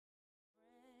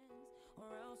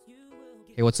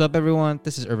Hey, what's up, everyone?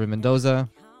 This is Urban Mendoza.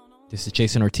 This is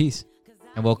Jason Ortiz.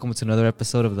 And welcome to another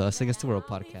episode of the Us Against the World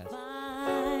podcast.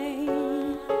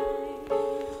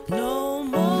 No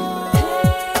more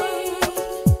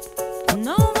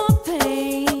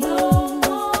pain, no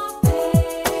more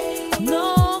pain,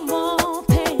 no more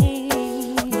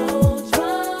pain, no more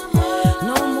pain,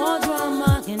 no more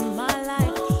drama in my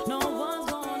life. No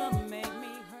one's gonna make me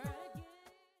hurt.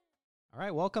 All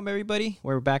right, welcome everybody.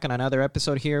 We're back on another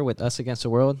episode here with Us Against the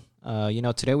World.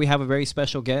 Today we have a very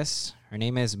special guest. Her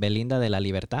name is Belinda de la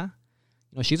Libertad.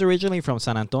 She's originally from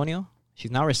San Antonio.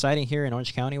 She's now residing here in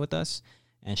Orange County with us,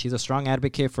 and she's a strong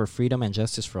advocate for freedom and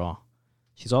justice for all.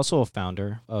 She's also a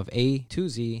founder of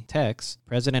A2Z Techs,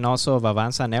 president also of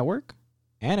Avanza Network,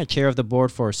 and a chair of the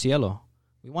board for Cielo.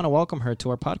 We want to welcome her to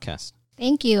our podcast.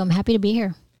 Thank you. I'm happy to be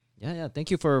here. Yeah. Thank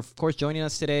you for, of course, joining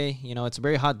us today. It's a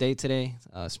very hot day today.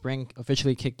 Spring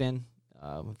officially kicked in.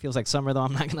 It feels like summer, though,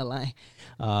 I'm not going to lie.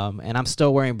 And I'm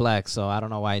still wearing black, so I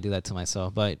don't know why I do that to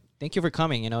myself. But thank you for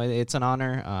coming. It's an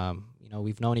honor.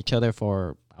 We've known each other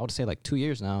for, I would say, like 2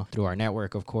 years now through our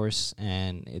network, of course.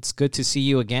 And it's good to see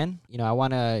you again. I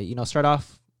want to, start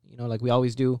off, like we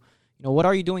always do. What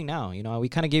are you doing now? We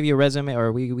kind of gave you a resume,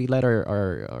 or we let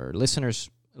our listeners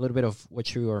a little bit of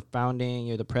what you are founding.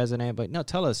 You're the president. But no,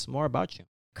 tell us more about you.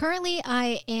 Currently,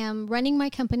 I am running my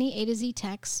company, A2Z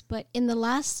Techs, but in the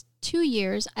last 2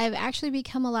 years, I've actually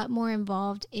become a lot more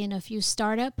involved in a few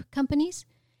startup companies,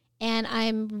 and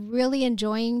I'm really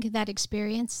enjoying that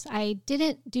experience. I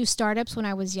didn't do startups when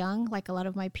I was young, like a lot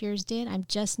of my peers did. I'm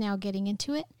just now getting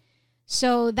into it.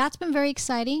 So that's been very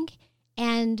exciting,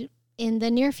 and in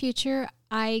the near future,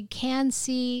 I can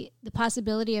see the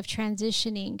possibility of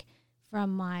transitioning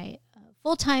from my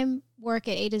full-time work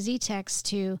at A2Z Techs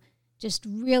to just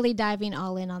really diving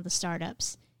all in on the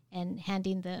startups and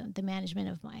handing the management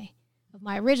of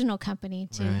my original company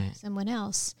to someone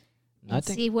else and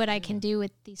see what I can do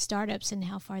with these startups and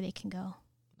how far they can go.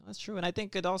 That's true. And I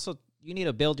think you need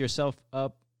to build yourself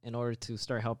up in order to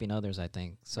start helping others, I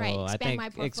think. So right, I think my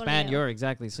portfolio. Expand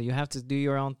exactly. So you have to do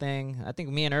your own thing. I think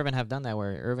me and Irvin have done that,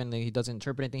 where Irvin, he doesn't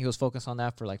interpret anything. He was focused on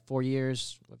that for like 4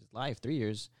 years of his life, 3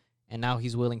 years. And now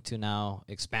he's willing to now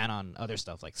expand on other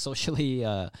stuff, like socially,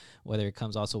 whether it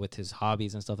comes also with his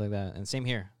hobbies and stuff like that. And same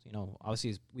here.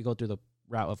 Obviously we go through the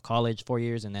route of college, 4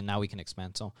 years, and then now we can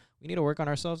expand. So we need to work on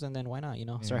ourselves, and then why not,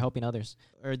 start helping others.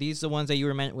 Are these the ones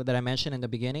that that I mentioned in the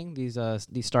beginning, these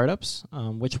startups?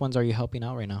 Which ones are you helping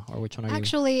out right now, or which one are you?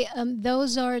 Actually,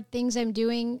 those are things I'm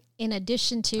doing in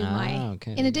addition to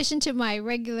my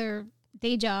regular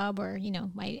day job or,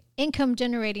 my income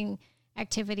generating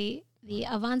activity. The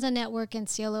Avanza Network and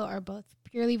Cielo are both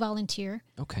purely volunteer.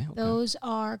 Okay. Those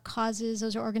are causes,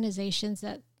 those are organizations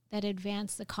that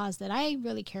advance the cause that I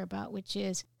really care about, which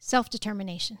is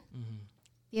self-determination. Mm-hmm.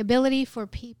 The ability for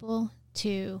people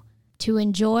to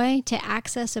enjoy, to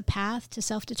access a path to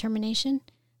self-determination.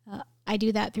 I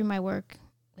do that through my work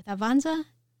with Avanza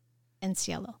and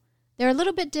Cielo. They're a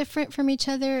little bit different from each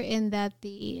other in that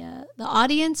the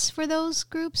audience for those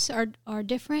groups are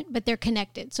different, but they're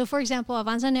connected. So, for example,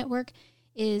 Avanza Network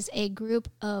is a group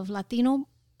of Latino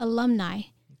alumni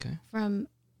from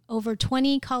over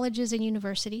 20 colleges and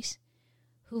universities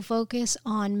who focus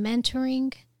on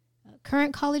mentoring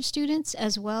current college students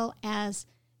as well as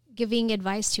giving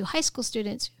advice to high school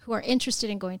students who are interested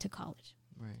in going to college.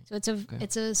 Right. So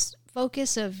it's a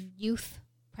focus of youth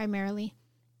primarily,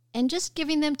 and just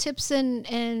giving them tips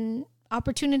and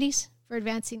opportunities for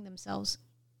advancing themselves,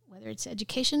 whether it's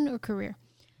education or career.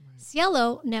 Right.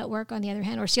 Cielo Network, on the other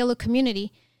hand, or Cielo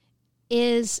Community,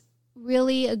 is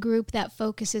really a group that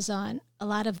focuses on a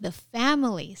lot of the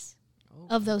families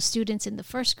of those students in the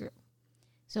first group.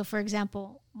 So, for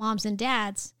example, moms and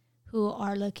dads who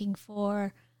are looking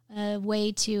for a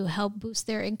way to help boost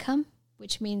their income,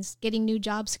 which means getting new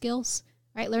job skills,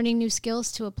 right? Learning new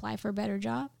skills to apply for a better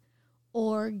job,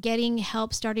 or getting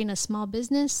help starting a small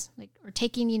business, or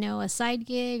taking, a side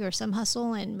gig or some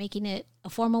hustle and making it a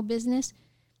formal business.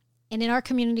 And in our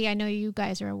community, I know you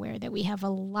guys are aware that we have a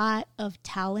lot of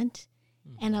talent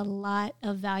and a lot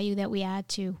of value that we add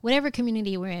to whatever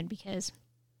community we're in, because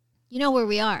you know where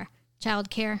we are: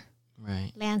 childcare,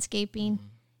 right, landscaping,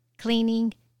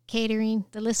 cleaning, catering,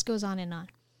 the list goes on.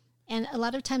 And a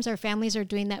lot of times our families are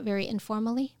doing that very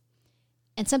informally.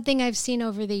 And something I've seen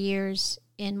over the years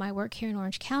in my work here in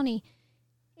Orange County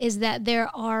is that there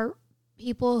are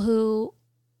people who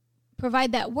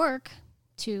provide that work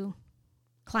to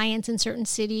clients in certain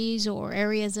cities or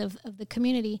areas of the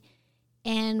community.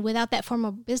 And without that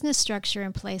formal business structure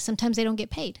in place, sometimes they don't get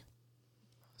paid.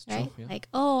 That's right? True, yeah. Like,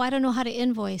 I don't know how to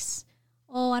invoice.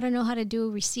 I don't know how to do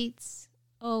receipts.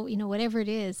 oh, whatever it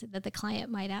is that the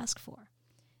client might ask for.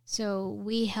 So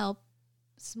we help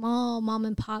small mom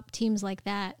and pop teams like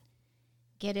that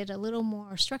get it a little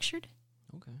more structured.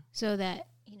 Okay. So that,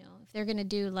 if they're going to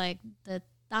do like the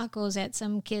tacos at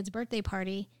some kid's birthday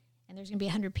party and there's going to be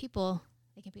 100 people,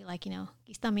 they can be like, aquí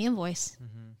está mi invoice,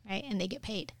 right? And they get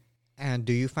paid. And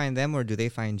do you find them or do they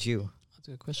find you? That's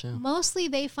a good question. Mostly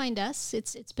they find us.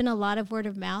 It's been a lot of word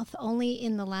of mouth. Only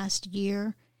in the last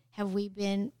year have we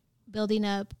been building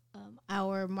up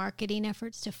our marketing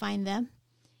efforts to find them.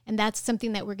 And that's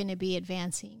something that we're going to be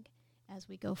advancing as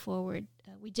we go forward.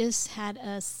 We just had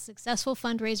a successful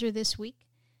fundraiser this week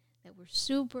that we're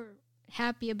super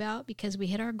happy about because we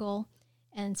hit our goal.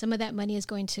 And some of that money is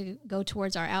going to go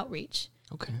towards our outreach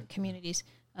communities.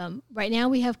 Right now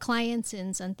we have clients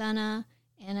in Santana,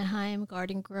 Anaheim,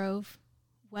 Garden Grove,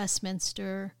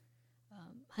 Westminster,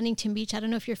 Huntington Beach. I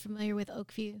don't know if you're familiar with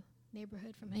Oakview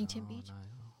neighborhood from Huntington Beach.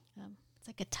 No. It's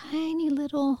like a tiny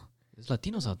little... There's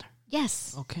Latinos out there.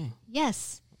 Yes. Okay.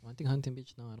 Yes. I think Huntington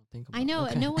Beach. No, I don't think about I know.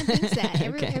 Okay. No one thinks that.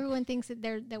 Okay. Everyone thinks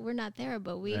that we're not there,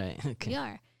 but we we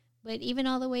are. But even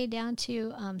all the way down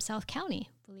to South County,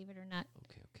 believe it or not.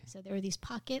 Okay. So there are these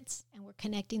pockets, and we're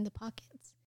connecting the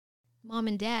pockets. Mom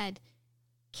and dad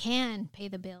can pay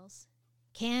the bills,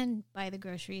 can buy the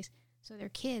groceries, so their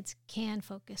kids can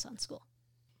focus on school.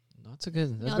 That's a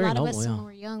good. That's A very lot noble. of us, Yeah. when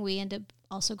we're young, we end up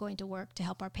also going to work to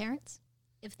help our parents.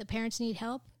 If the parents need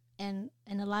help, and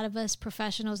a lot of us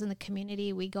professionals in the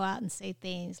community, we go out and say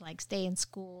things like stay in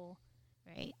school,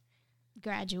 right?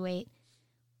 Graduate.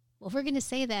 Well, if we're going to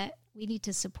say that, we need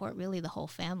to support really the whole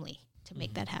family to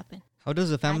make that happen. How does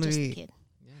the Not just the family kid.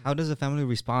 How does the family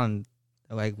respond?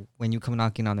 Like when you come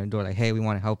knocking on their door, like, hey, we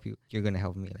want to help you. You're gonna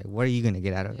help me. Like, what are you gonna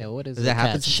get out of it? Yeah. What is Does the that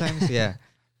happen catch? sometimes? Yeah.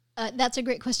 That's a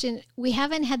great question. We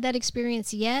haven't had that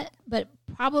experience yet, but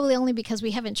probably only because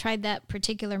we haven't tried that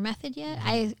particular method yet.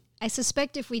 I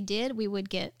suspect if we did, we would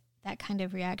get that kind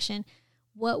of reaction.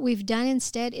 What we've done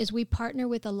instead is we partner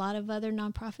with a lot of other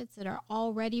nonprofits that are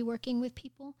already working with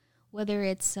people, whether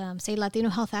it's, say, Latino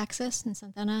Health Access in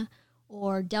Santana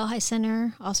or Delhi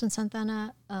Center, also in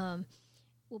Santana.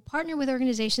 We'll partner with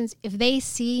organizations if they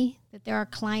see that there are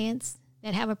clients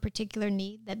that have a particular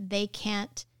need that they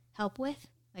can't help with,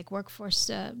 like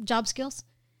workforce job skills,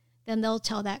 then they'll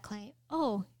tell that client,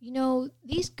 oh,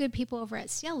 these good people over at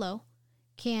Cielo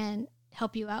can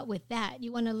help you out with that.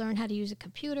 You want to learn how to use a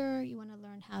computer. You want to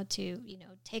learn how to,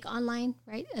 take online,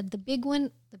 right? The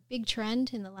big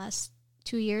trend in the last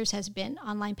 2 years has been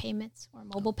online payments or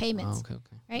mobile payments, Okay.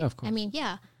 right? Yeah, of course. I mean,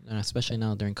 yeah. And especially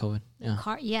now during COVID.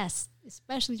 Yeah. Yes,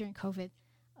 especially during COVID.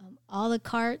 All the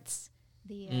carts,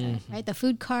 right, the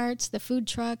food carts, the food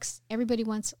trucks, everybody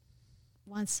wants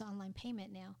online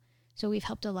payment now. So we've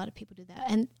helped a lot of people do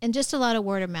that. And just a lot of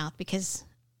word of mouth, because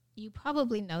you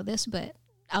probably know this, but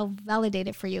I'll validate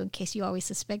it for you in case you always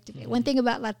suspected it. One thing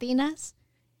about Latinas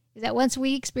is that once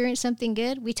we experience something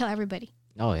good, we tell everybody.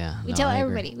 Oh yeah. We tell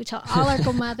everybody. We tell all our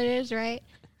comadres, right?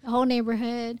 The whole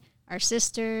neighborhood, our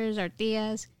sisters, our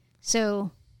tias.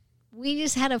 So we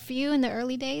just had a few in the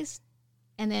early days,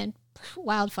 and then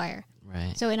wildfire.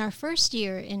 Right. So in our first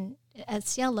year at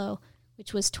Cielo,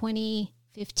 which was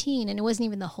 2015, and it wasn't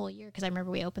even the whole year because I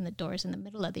remember we opened the doors in the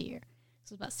middle of the year.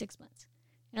 So it was about 6 months.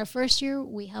 In our first year,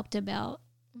 we helped about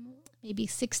maybe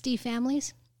 60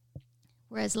 families,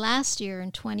 whereas last year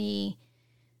in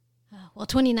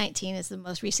 2019 is the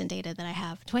most recent data that I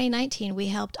have. 2019, we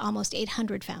helped almost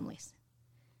 800 families.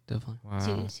 Definitely.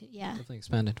 Wow. Yeah. Definitely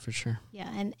expanded for sure. Yeah,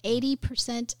 and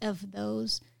 80% of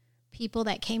those people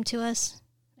that came to us,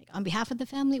 like on behalf of the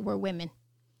family, were women,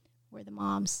 were the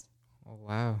moms. Oh,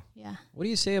 wow. Yeah. What do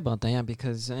you say about that? Yeah,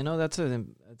 because I know that's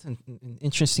an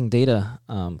interesting data.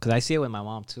 Because I see it with my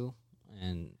mom too,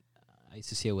 and I used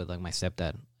to see it with like my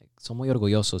stepdad. Like, son muy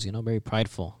orgullosos, very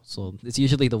prideful. So it's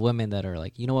usually the women that are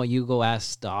like, you know what, you go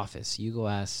ask the office, you go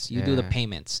ask, you do the Yeah.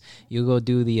 payments, you go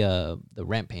do the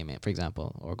rent payment, for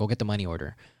example, or go get the money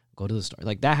order, go to the store.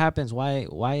 Like that happens. Why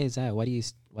is that? Why do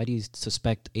you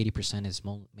suspect 80% is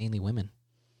mainly women?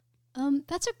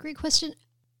 That's a great question.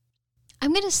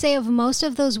 I'm going to say of most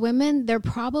of those women, they're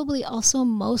probably also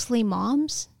mostly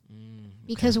moms,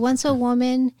 because once a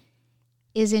woman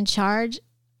is in charge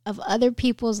of other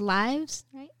people's lives,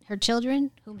 right, her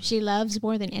children, whom she loves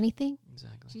more than anything,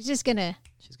 Exactly. she's just going to,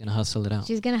 She's gonna hustle it out.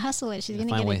 she's going to hustle it. She's going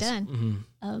to Find get ways. it done.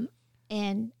 Mhm.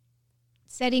 And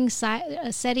setting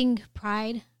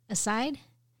pride aside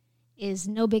is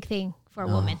no big thing for a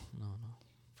No, woman. No.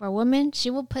 For a woman, she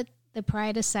will put the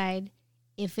pride aside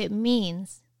if it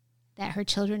means that her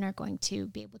children are going to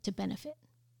be able to benefit.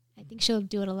 I think she'll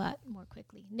do it a lot more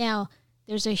quickly. Now,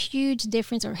 there's a huge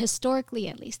difference, or historically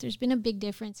at least, there's been a big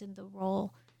difference in the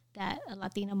role that a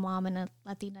Latina mom and a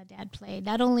Latina dad play,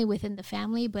 not only within the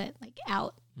family, but like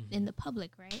out in the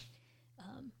public, right?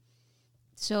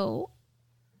 So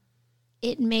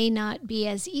it may not be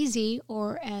as easy,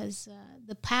 or as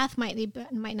the path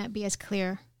might not be as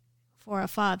clear for a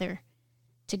father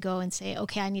to go and say,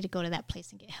 okay, I need to go to that place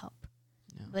and get help.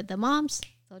 Yeah. But the moms,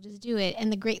 they'll just do it.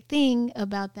 And the great thing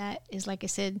about that is, like I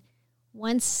said,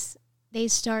 once they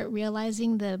start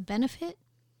realizing the benefit,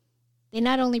 they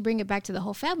not only bring it back to the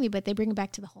whole family, but they bring it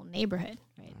back to the whole neighborhood,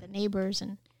 right? The neighbors,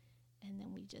 and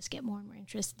then we just get more and more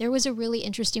interest. There was a really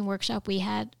interesting workshop we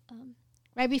had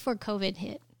right before COVID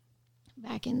hit,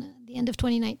 back in the end of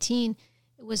 2019.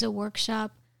 It was a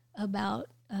workshop about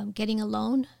getting a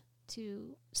loan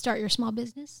to start your small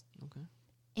business. Okay.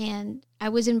 And I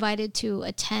was invited to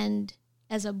attend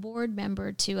as a board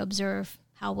member to observe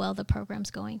how well the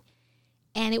program's going.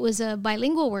 And it was a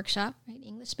bilingual workshop, right?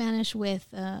 English, Spanish,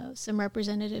 with some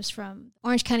representatives from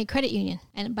Orange County Credit Union.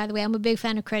 And by the way, I'm a big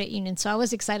fan of credit unions, so I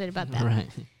was excited about that. Right.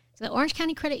 So the Orange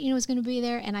County Credit Union was going to be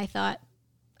there, and I thought,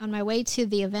 on my way to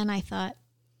the event, I thought,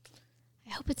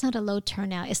 I hope it's not a low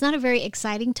turnout. It's not a very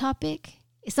exciting topic.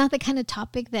 It's not the kind of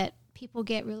topic that people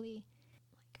get really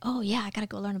like, oh yeah, I got to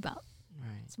go learn about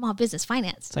Right. small business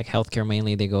finance. It's like healthcare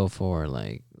mainly. They go for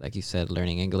like you said,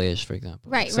 learning English, for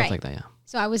example. Right, Stuff right. like that, yeah.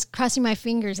 So I was crossing my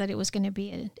fingers that it was going to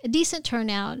be a decent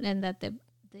turnout, and that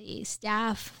the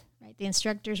staff, right, the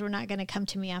instructors were not going to come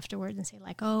to me afterwards and say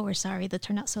like, oh, we're sorry, the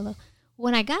turnout's so low.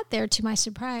 When I got there, to my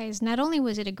surprise, not only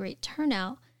was it a great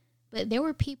turnout, but there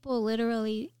were people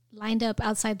literally lined up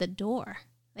outside the door,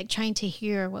 like trying to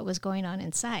hear what was going on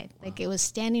inside. Wow. Like it was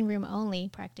standing room only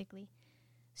practically.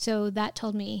 So that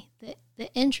told me that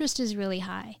the interest is really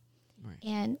high. Right.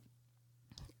 And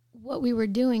what we were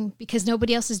doing, because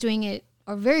nobody else is doing it,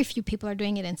 or very few people are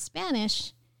doing it in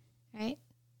Spanish, right?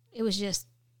 It was just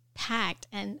packed.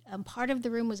 And part of the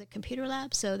room was a computer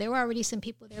lab. So there were already some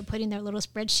people there putting their little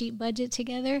spreadsheet budget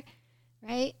together,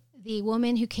 right? The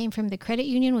woman who came from the credit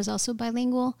union was also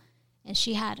bilingual, and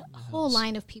she had a whole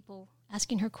line of people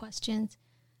asking her questions.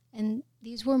 And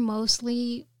these were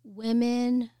mostly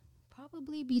women,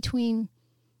 probably between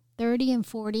 30 and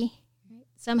 40. Right?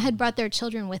 Some had brought their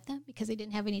children with them because they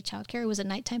didn't have any childcare. It was a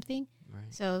nighttime thing. Right.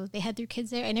 So they had their kids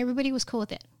there, and everybody was cool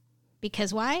with it.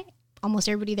 Because why? Almost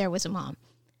everybody there was a mom.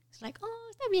 It's like,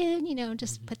 oh, está bien,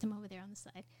 just put them over there on the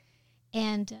side.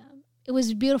 And it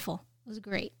was beautiful. It was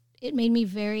great. It made me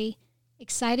very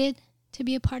excited to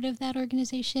be a part of that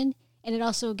organization. And it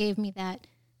also gave me that,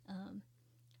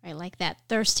 that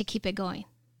thirst to keep it going.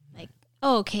 Like,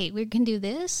 oh, okay, we can do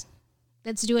this.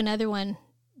 Let's do another one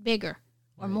bigger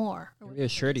or more. Or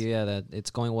Reassured you, that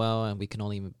it's going well and we can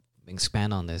only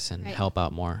expand on this and help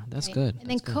out more. That's right. good. And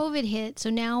then COVID hit. So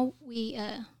now we,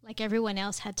 like everyone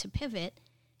else, had to pivot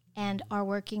and are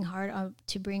working hard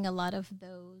to bring a lot of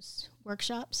those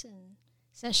workshops and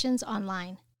sessions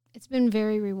online. It's been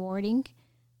very rewarding.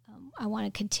 I want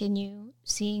to continue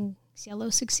seeing Cielo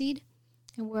succeed.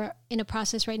 And we're in a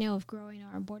process right now of growing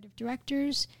our board of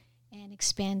directors and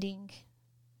expanding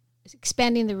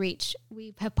the reach.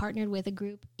 We have partnered with a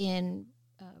group in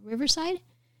Riverside.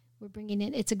 We're bringing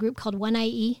in, it's a group called One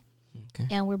IE. Okay.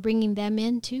 And we're bringing them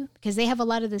in too, because they have a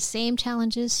lot of the same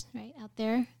challenges right out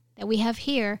there that we have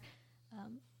here.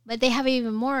 But they have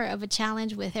even more of a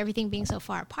challenge with everything being so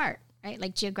far apart, right?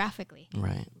 Like geographically.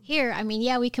 Right. Here, I mean,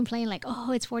 yeah, we complain like,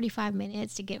 oh, it's 45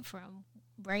 minutes to get from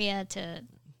Brea to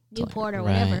Newport or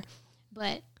whatever. Right.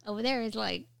 But over there, it's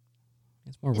like,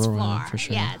 It's more it's rural far. for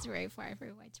sure. Yeah, it's very far,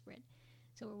 very widespread.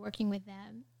 So we're working with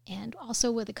them and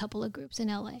also with a couple of groups in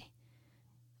LA,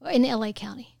 or in LA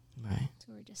County. Right.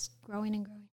 So we're just growing and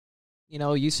growing.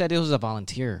 You said it was a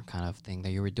volunteer kind of thing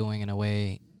that you were doing in a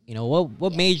way.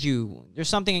 What made you, there's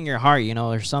something in your heart,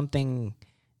 there's something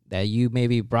that you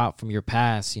maybe brought from your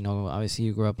past. Obviously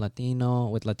you grew up Latino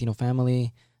with Latino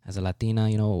family as a Latina.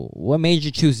 What made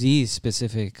you choose these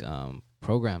specific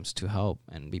programs to help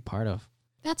and be part of?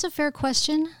 That's a fair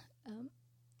question.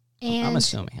 And I'm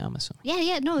assuming.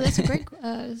 Yeah, no, that's a great,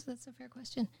 that's a fair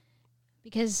question,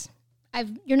 because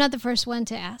you're not the first one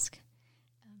to ask.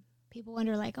 People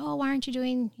wonder like, oh, why aren't you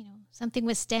doing, something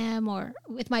with STEM or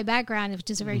with my background, which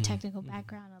is a very technical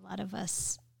background. A lot of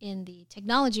us in the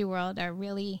technology world are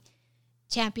really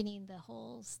championing the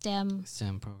whole STEM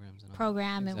programs and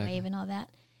program exactly. and WAVE and all that.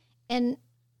 And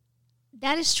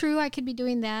that is true. I could be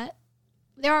doing that.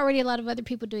 There are already a lot of other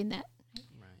people doing that.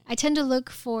 Right. I tend to look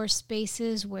for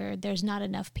spaces where there's not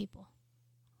enough people,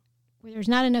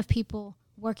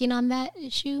 working on that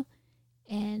issue.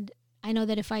 And I know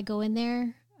that if I go in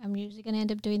there, I'm usually going to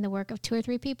end up doing the work of 2 or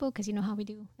 3 people because you know how we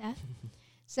do that.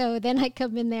 So then I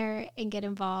come in there and get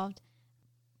involved.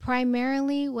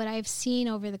 Primarily what I've seen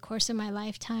over the course of my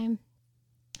lifetime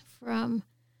from,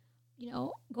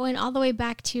 going all the way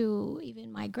back to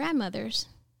even my grandmother's,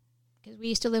 because we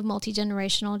used to live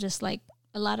multi-generational, just like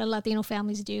a lot of Latino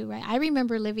families do, right? I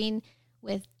remember living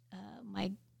with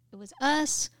it was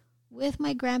us, with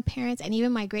my grandparents, and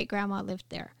even my great-grandma lived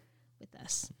there with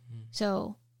us. Mm-hmm.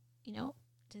 So,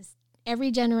 just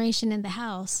every generation in the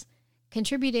house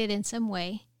contributed in some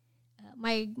way.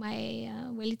 My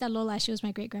abuelita Lola, she was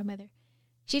my great-grandmother.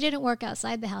 She didn't work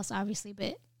outside the house, obviously,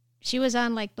 but she was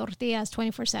on, like, tortillas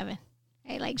 24/7.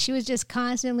 Right? Like, she was just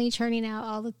constantly churning out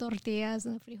all the tortillas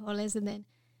and the frijoles, and then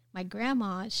my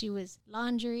grandma, she was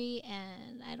laundry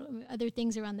and other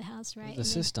things around the house, right? The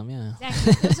system, yeah.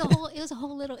 Exactly. It was a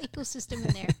whole little ecosystem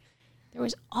in there. There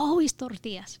was always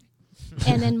tortillas.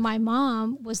 And then my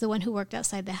mom was the one who worked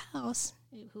outside the house,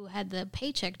 who had the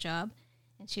paycheck job,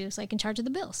 and she was like in charge of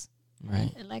the bills.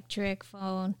 Right. Electric,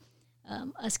 phone.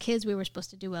 Us kids, we were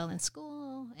supposed to do well in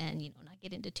school and, not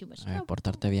get into too much trouble.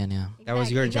 Portarte bien, yeah. That was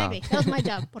your job. That was my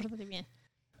job. Portarte bien.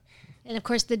 And of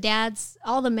course, the dads,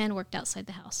 all the men worked outside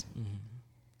the house. Mm-hmm.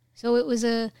 So it was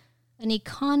an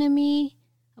economy,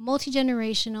 a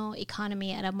multi-generational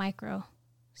economy at a micro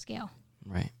scale.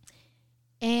 Right.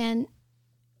 And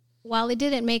while it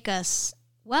didn't make us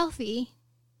wealthy,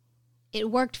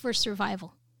 it worked for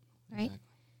survival, right? Exactly.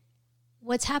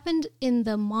 What's happened in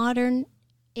the modern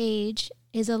age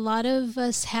is a lot of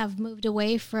us have moved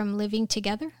away from living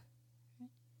together.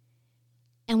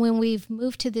 And when we've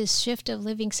moved to this shift of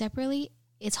living separately,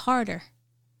 it's harder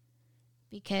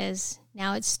because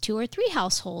now it's 2 or 3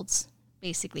 households,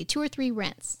 basically 2 or 3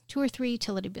 rents, 2 or 3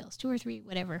 utility bills, 2 or 3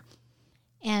 whatever.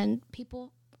 And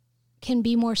people can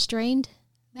be more strained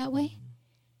that way.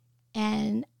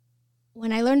 And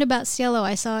when I learned about Cielo,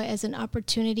 I saw it as an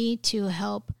opportunity to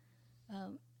help,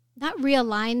 not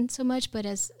realign so much, but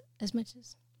as much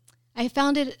as I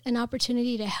found it an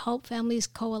opportunity to help families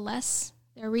coalesce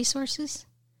their resources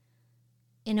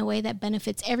in a way that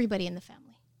benefits everybody in the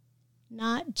family,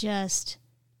 not just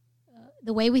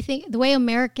the way we think. The way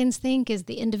Americans think is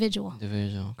the individual.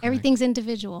 Correct. Everything's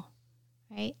individual,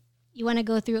 right? You want to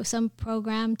go through some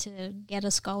program to get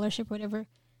a scholarship, or whatever.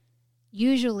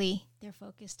 Usually, they're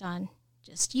focused on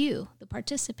just you, the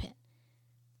participant.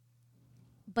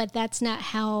 But that's not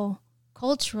how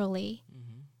culturally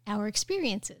our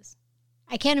experience is.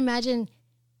 I can't imagine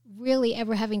really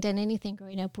ever having done anything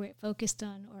growing up where it focused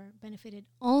on or benefited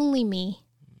only me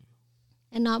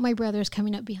and not my brothers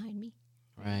coming up behind me.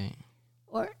 Right.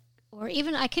 Or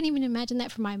even, I can't even imagine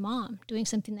that for my mom, doing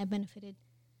something that benefited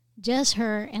just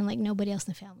her and like nobody else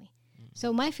in the family.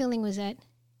 So my feeling was that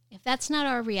if that's not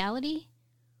our reality,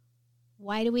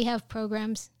 why do we have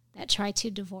programs that try to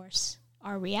divorce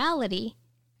our reality,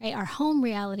 right, our home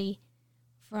reality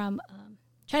from,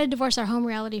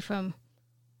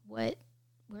 what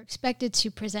we're expected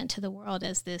to present to the world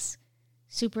as this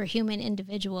superhuman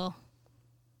individual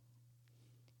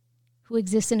who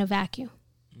exists in a vacuum.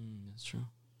 That's true.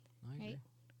 I agree. Right?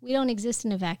 We don't exist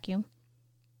in a vacuum.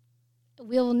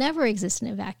 We will never exist in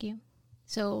a vacuum.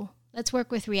 So let's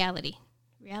work with reality.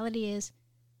 Reality is,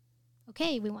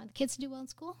 okay, we want the kids to do well in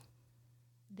school.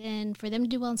 Then for them to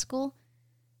do well in school,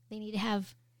 they need to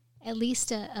have at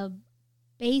least a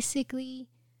basically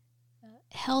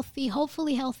healthy,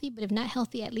 hopefully healthy, but if not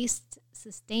healthy, at least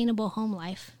sustainable home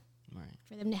life. Right.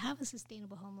 For them to have a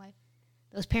sustainable home life,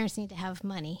 those parents need to have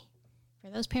money. For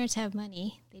those parents to have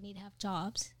money, they need to have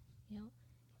jobs,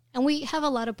 And we have a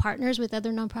lot of partners with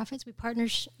other nonprofits.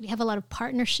 We have a lot of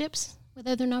partnerships with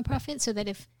other nonprofits so that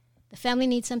if the family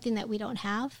needs something that we don't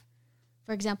have,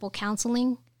 for example,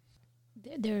 counseling,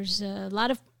 there's a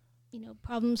lot of,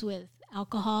 problems with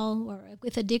alcohol or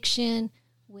with addiction,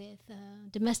 with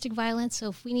domestic violence. So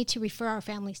if we need to refer our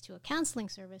families to a counseling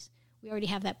service, we already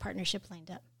have that partnership lined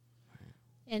up.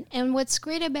 Right. And what's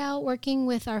great about working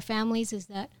with our families is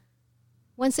that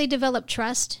once they develop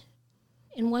trust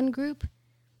in one group,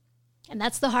 and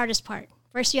that's the hardest part.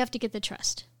 First, you have to get the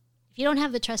trust. If you don't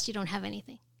have the trust, you don't have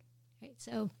anything. Right?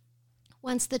 So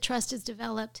once the trust is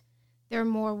developed, they're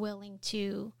more willing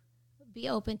to be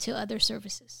open to other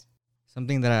services.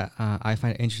 Something that I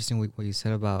find interesting with what you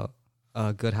said about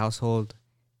a good household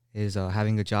is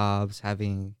having good jobs,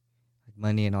 having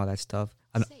money and all that stuff.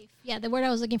 Safe. Yeah, the word I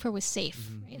was looking for was safe.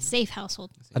 Mm-hmm. Right? A safe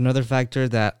household. Another factor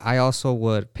that I also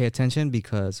would pay attention,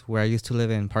 because where I used to live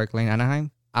in Park Lane,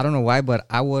 Anaheim, I don't know why, but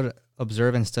I would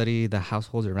observe and study the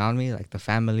households around me, like the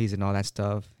families and all that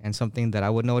stuff. And something that I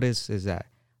would notice is that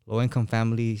low income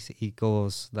families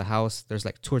equals the house. There's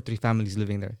like 2 or 3 families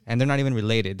living there, and they're not even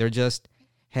related. They're just,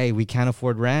 hey, we can't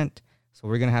afford rent, so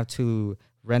we're gonna have to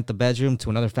rent the bedroom to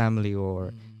another family,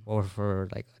 or for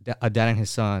like a dad and his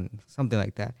son, something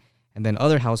like that. And then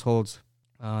other households,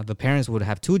 the parents would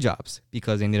have 2 jobs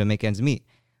because they need to make ends meet.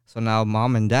 So now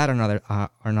mom and dad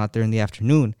are not there in the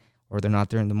afternoon, or they're not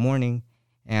there in the morning.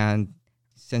 And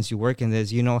since you work in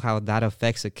this, you know how that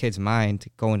affects a kid's mind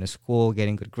going to school,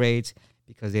 getting good grades,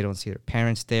 because they don't see their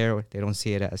parents there. Or they don't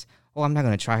see it as, oh, I'm not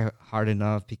going to try hard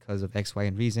enough because of X, Y,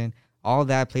 and reason. All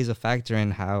that plays a factor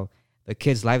in how the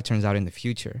kid's life turns out in the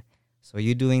future. So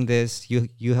you doing this,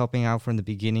 you helping out from the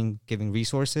beginning, giving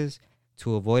resources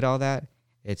to avoid all that,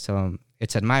 it's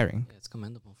admiring. Yeah, it's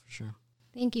commendable for sure.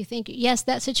 Thank you. Yes,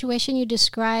 that situation you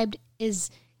described has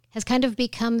kind of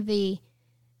become the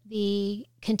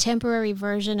contemporary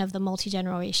version of the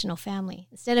multi-generational family.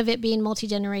 Instead of it being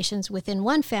multi-generations within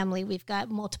one family, we've got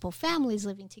multiple families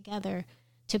living together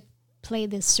to play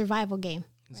this survival game.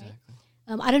 Exactly.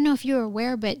 Right? I don't know if you're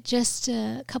aware, but just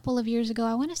a couple of years ago,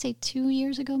 I want to say 2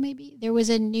 years ago maybe, there was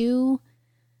a new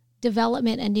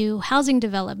development, a new housing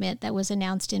development that was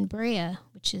announced in Brea,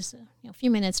 which is a few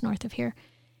minutes north of here.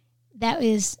 That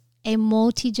is a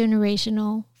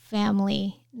multi-generational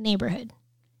family neighborhood.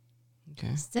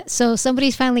 Okay. So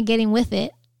somebody's finally getting with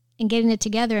it and getting it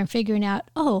together and figuring out,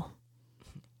 oh,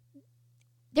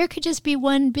 there could just be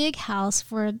one big house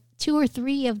for 2 or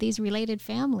 3 of these related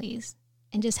families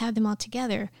and just have them all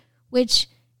together, which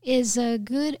is a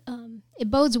good,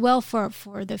 it bodes well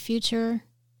for the future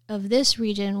of this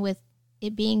region with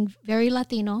it being very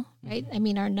Latino, right? I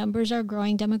mean, our numbers are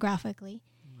growing demographically.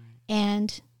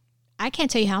 And I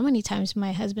can't tell you how many times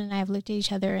my husband and I have looked at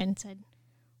each other and said,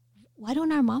 why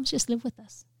don't our moms just live with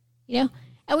us? You know?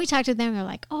 And we talked to them, they're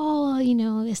like, oh,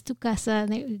 es tu casa.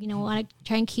 And they, want to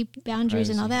try and keep boundaries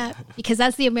and all that because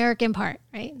that's the American part,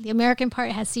 right? The American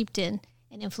part has seeped in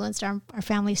and influenced our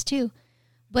families too.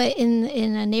 But in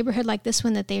a neighborhood like this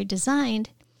one that they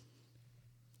designed,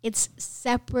 it's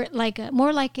separate,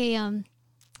 more like a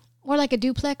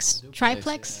duplex,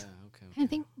 triplex kind of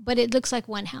thing. But it looks like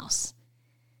one house.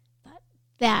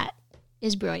 That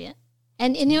is brilliant.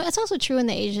 And it's also true in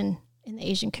the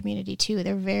Asian community too.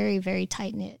 They're very, very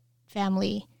tight knit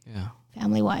family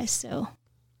wise. So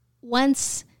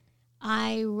once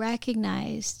I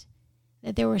recognized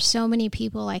that there were so many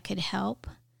people I could help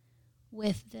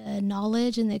with the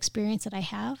knowledge and the experience that I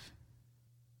have,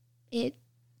 it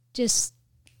just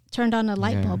turned on a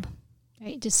light bulb.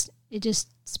 Right? It just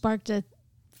sparked a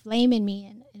flame in me,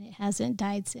 and it hasn't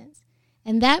died since.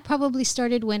 And that probably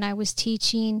started when I was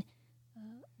teaching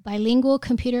bilingual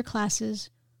computer classes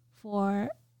for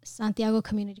Santiago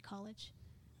Community College.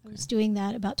 I was doing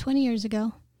that about 20 years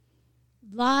ago.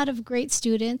 A lot of great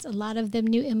students, a lot of them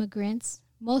new immigrants,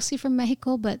 mostly from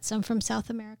Mexico, but some from South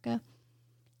America.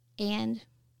 And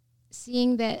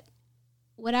seeing that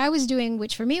what I was doing,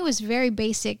 which for me was very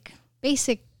basic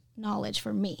knowledge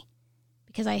for me,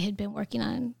 because I had been working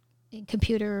on a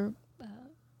computer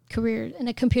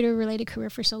related career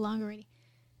for so long already.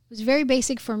 It was very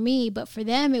basic for me, but for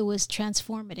them it was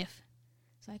transformative.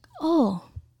 It's like, oh,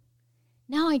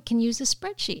 now I can use a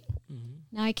spreadsheet. Mm-hmm.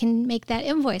 Now I can make that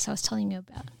invoice I was telling you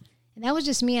about. And that was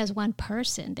just me as one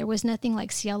person. There was nothing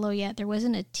like Cielo yet. There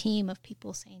wasn't a team of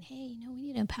people saying, hey, we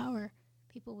need to empower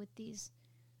people with these,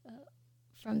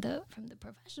 from the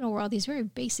professional world, these very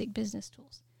basic business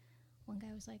tools. One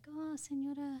guy was like, oh,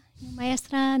 señora,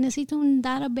 maestra, necesito un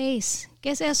database.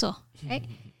 ¿Qué es eso? Right?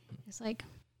 It's like,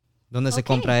 ¿Dónde se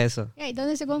compra eso? Right,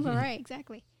 ¿dónde se compra? Right,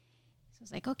 exactly. So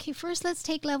it's like, okay, first let's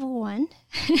take level 1.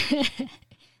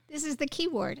 This is the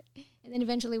keyboard. And then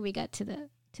eventually we got to the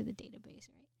database,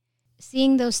 right?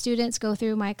 Seeing those students go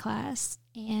through my class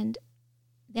and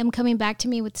them coming back to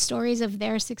me with stories of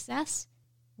their success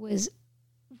was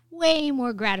way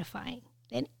more gratifying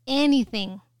than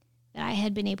anything that I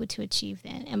had been able to achieve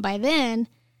then. And by then,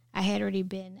 I had already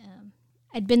been,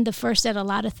 I'd been the first at a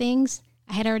lot of things.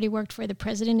 I had already worked for the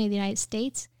President of the United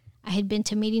States. I had been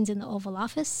to meetings in the Oval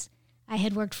Office. I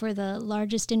had worked for the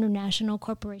largest international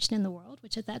corporation in the world,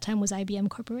 which at that time was IBM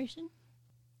Corporation.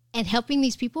 And helping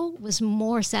these people was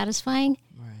more satisfying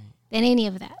than any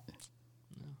of that.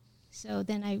 Yeah. So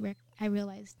then I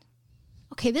realized,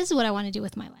 okay, this is what I want to do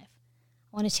with my life.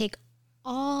 I want to take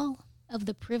all of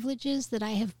the privileges that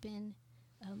I have been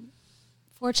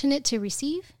fortunate to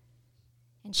receive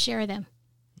and share them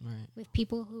with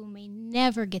people who may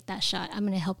never get that shot. I'm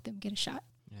going to help them get a shot.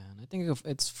 Yeah, and I think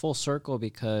it's full circle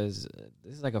because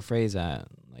this is like a phrase that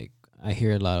like I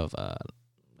hear a lot of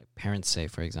like parents say.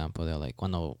 For example, they're like,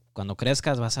 "Cuando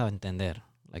crezcas vas a entender."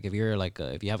 Like if you're like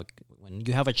when when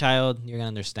you have a child, you're gonna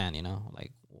understand.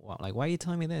 Like why are you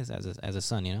telling me this as a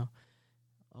son?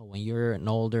 When you're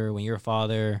when you're a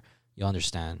father, you'll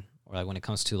understand. Or like when it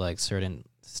comes to like certain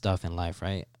stuff in life,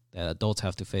 right? That adults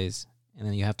have to face, and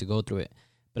then you have to go through it.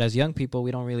 But as young people,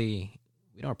 we don't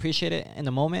appreciate it in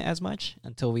the moment as much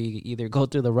until we either go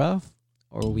through the rough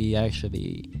or we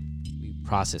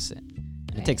process it.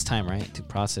 And it takes time, right, to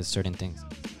process certain things.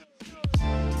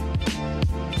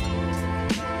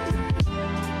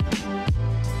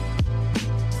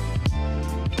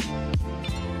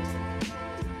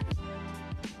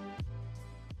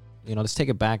 Let's take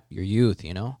it back, your youth,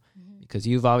 because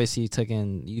you've obviously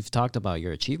you've talked about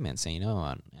your achievements, and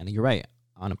and you're right.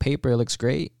 On a paper, it looks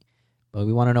great, but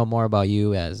we want to know more about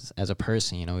you as a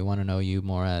person. We want to know you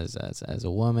more as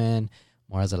a woman,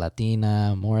 more as a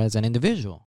Latina, more as an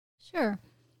individual. Sure.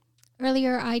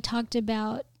 Earlier, I talked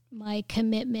about my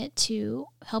commitment to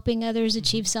helping others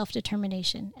achieve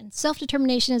self-determination. And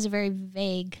self-determination is a very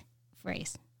vague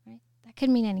phrase, right? That could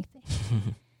mean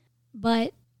anything.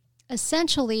 But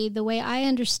essentially, the way I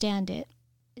understand it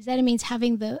is that it means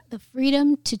having the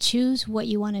freedom to choose what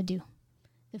you want to do.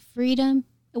 The freedom,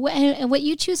 and what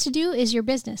you choose to do is your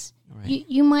business. Right.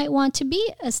 You might want to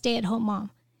be a stay-at-home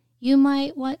mom. You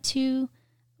might want to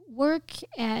work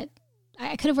I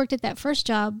could have worked at that first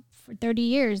job for 30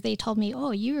 years. They told me,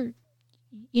 oh, you're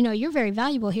very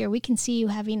valuable here. We can see you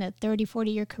having a 30,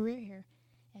 40-year career here.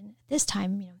 And this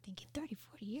time, I'm thinking 30,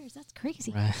 40 years, that's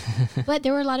crazy. Right. But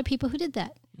there were a lot of people who did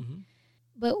that. Mm-hmm.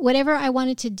 But whatever I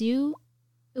wanted to do,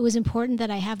 it was important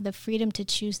that I have the freedom to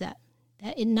choose that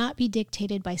it not be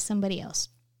dictated by somebody else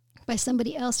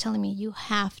telling me, you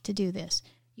have to do this,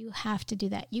 you have to do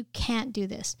that, you can't do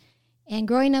this. And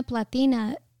growing up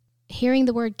Latina, hearing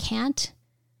the word can't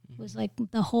was like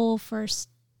the whole first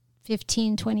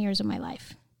 15, 20 years of my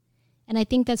life. And I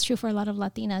think that's true for a lot of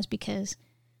Latinas, because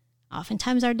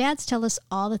oftentimes our dads tell us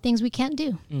all the things we can't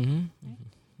do. Mm-hmm. Right?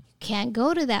 You can't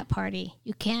go to that party.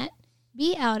 You can't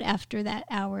be out after that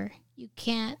hour. You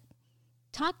can't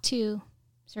talk to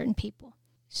certain people.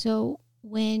 So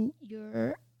when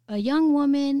you're a young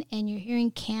woman and you're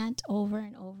hearing can't over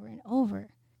and over and over,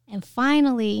 and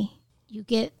finally you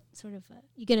get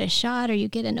you get a shot, or you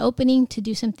get an opening to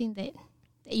do something that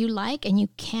you like, and you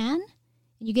can,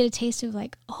 and you get a taste of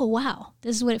like, oh wow,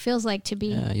 this is what it feels like to be.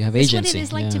 Yeah, you have this is agency. what it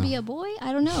is like to be a boy.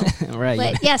 I don't know, Right.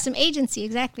 but yeah, some agency,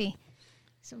 exactly,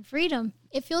 some freedom.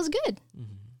 It feels good,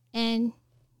 and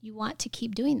you want to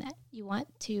keep doing that. You want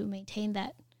to maintain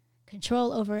that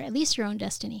control over at least your own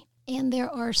destiny. And there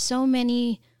are so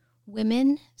many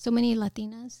women, so many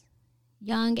Latinas,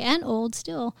 young and old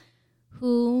still,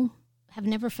 who have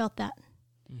never felt that.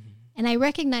 And I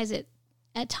recognize it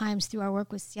at times through our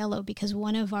work with Cielo, because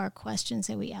one of our questions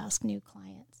that we ask new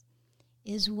clients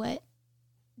is what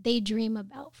they dream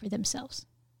about for themselves.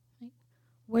 Right?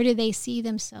 Where do they see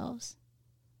themselves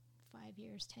 5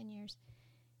 years, 10 years?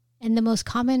 And the most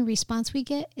common response we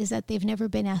get is that they've never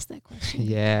been asked that question.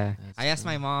 Yeah. That's I asked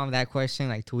true. my mom that question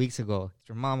like 2 weeks ago.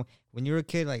 Your mom, when you were a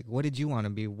kid, like, what did you want to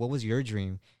be? What was your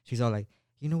dream? She's all like,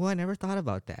 you know what? I never thought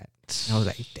about that. And I was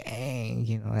like,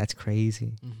 dang, that's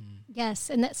crazy. Yes,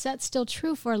 and that's still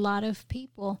true for a lot of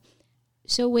people.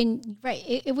 So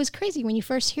it was crazy when you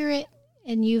first hear it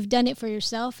and you've done it for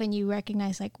yourself, and you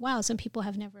recognize like, wow, some people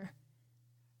have never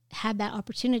had that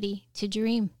opportunity to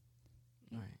dream,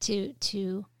 Right.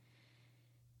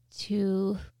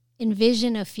 to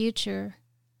envision a future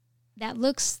that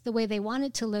looks the way they want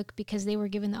it to look, because they were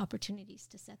given the opportunities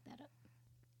to set that up.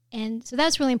 And so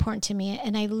that's really important to me.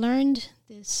 And I learned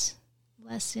this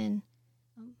lesson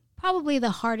probably the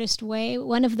hardest way,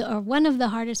 one of the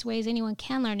hardest ways anyone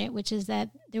can learn it, which is that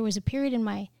there was a period in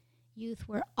my youth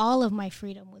where all of my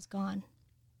freedom was gone.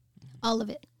 All of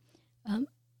it.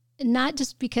 Not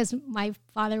just because my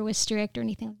father was strict or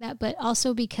anything like that, but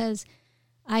also because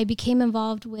I became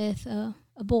involved with a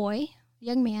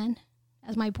young man,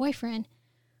 as my boyfriend,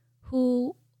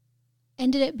 who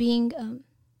ended up being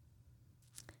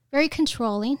very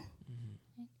controlling,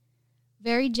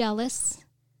 very jealous,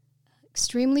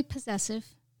 extremely possessive,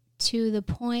 to the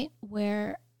point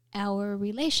where our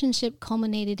relationship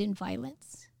culminated in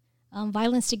violence.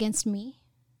 Violence against me,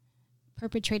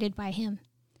 perpetrated by him.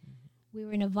 We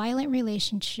were in a violent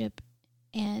relationship,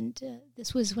 and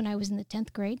this was when I was in the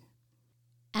 10th grade.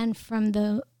 And from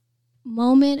the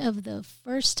moment of the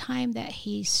first time that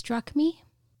he struck me,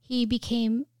 he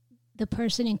became the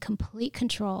person in complete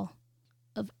control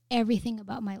of everything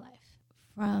about my life.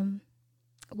 From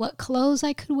what clothes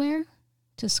I could wear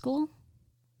to school,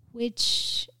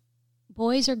 which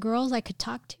boys or girls I could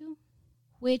talk to,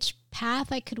 which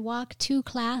path I could walk to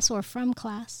class or from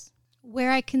class,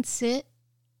 where I can sit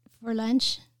for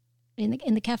lunch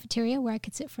in the cafeteria where I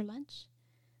could sit for lunch,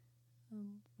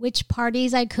 which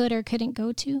parties I could or couldn't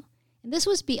go to. And this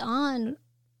was beyond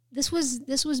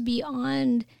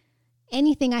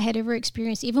anything I had ever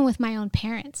experienced, even with my own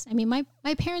parents. I mean,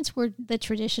 my parents were the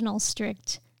traditional,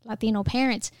 strict Latino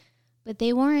parents, but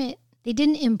they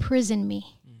didn't imprison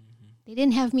me. They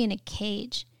didn't have me in a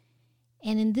cage.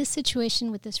 And in this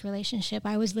situation with this relationship,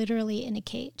 I was literally in a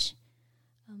cage.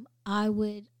 I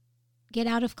would get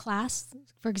out of class.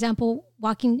 For example,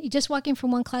 walking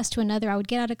from one class to another, I would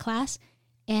get out of class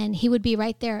and he would be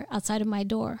right there outside of my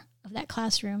door of that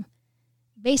classroom,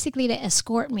 basically to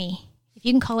escort me, if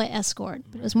you can call it escort.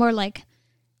 But it was more like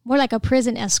a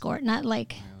prison escort, not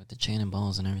like With the chain and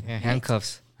balls and everything. Yeah,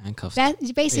 handcuffs. Handcuffs. that.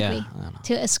 Basically, Yeah, I don't know.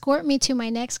 to escort me to my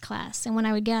next class. And when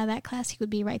I would get out of that class, he would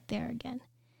be right there again.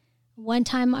 One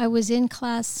time I was in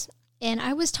class and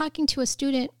I was talking to a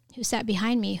student who sat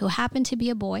behind me who happened to be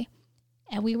a boy.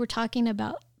 And we were talking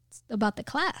about the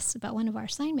class, about one of our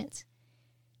assignments.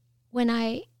 When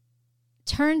I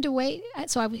turned away,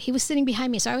 he was sitting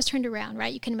behind me, so I was turned around,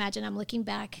 right? You can imagine I'm looking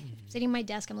back, sitting at my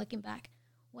desk, I'm looking back.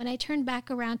 When I turned back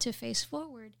around to face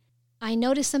forward, I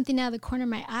noticed something out of the corner of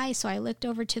my eye, so I looked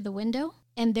over to the window,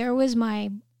 and there was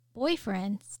my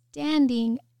boyfriend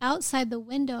standing outside the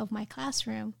window of my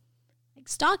classroom, like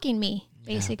stalking me,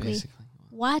 basically.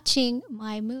 Watching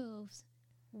my moves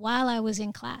while I was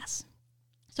in class.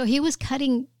 So he was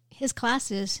cutting his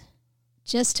classes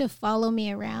just to follow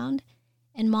me around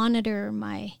and monitor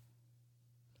my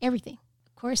everything.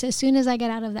 Of course, as soon as I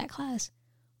got out of that class,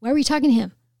 why were you talking to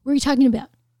him? What are you talking about?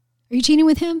 Are you cheating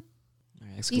with him?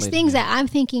 These things that I'm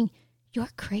thinking, you're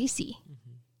crazy.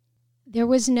 There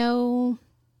was no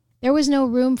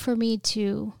room for me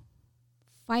to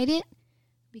fight it,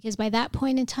 because by that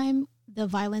point in time, the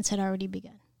violence had already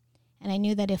begun. And I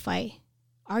knew that if I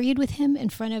argued with him in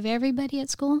front of everybody at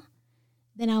school,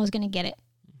 then I was going to get it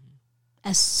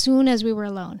as soon as we were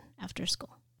alone after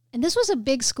school. And this was a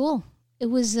big school. It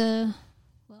was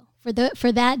for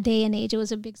that day and age, it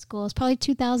was a big school. It was probably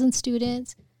 2,000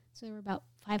 students. So there were about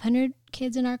 500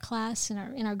 kids in our class, in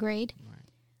our grade. Right.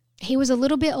 He was a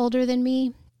little bit older than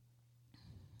me,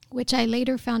 which I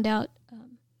later found out.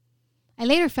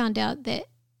 That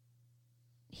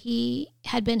he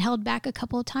had been held back a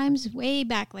couple of times, way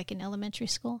back, like in elementary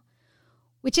school,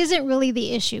 which isn't really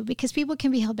the issue because people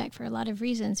can be held back for a lot of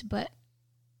reasons. But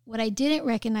what I didn't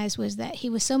recognize was that he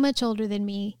was so much older than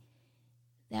me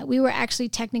that we were actually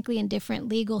technically in different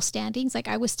legal standings. Like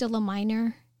I was still a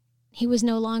minor. He was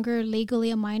no longer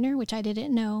legally a minor, which I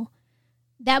didn't know.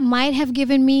 That might have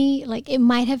given me, like, it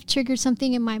might have triggered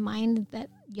something in my mind at that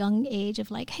young age of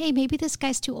like, hey, maybe this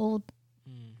guy's too old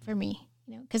for me.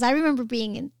 You know, because I remember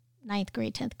being in 9th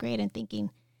grade, 10th grade and thinking,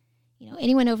 you know,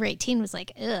 anyone over 18 was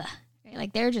like, ugh, right?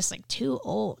 Like they're just like too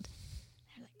old.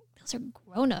 They're like, those are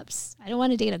grown-ups. I don't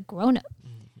want to date a grown-up.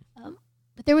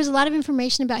 But there was a lot of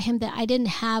information about him that I didn't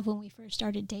have when we first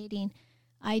started dating.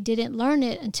 I didn't learn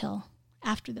it until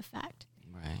after the fact.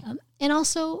 Right. And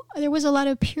also there was a lot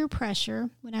of peer pressure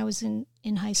when I was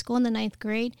in high school in the 9th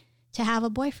grade to have a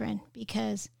boyfriend,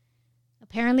 because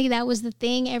apparently that was the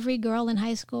thing every girl in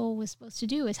high school was supposed to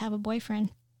do, is have a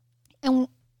boyfriend. And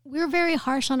we're very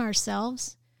harsh on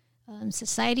ourselves.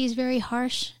 Society is very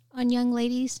harsh on young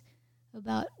ladies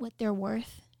about what their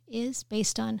worth is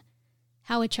based on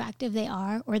how attractive they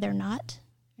are or they're not,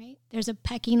 right? There's a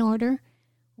pecking order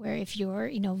where if you're,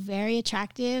 you know, very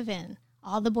attractive and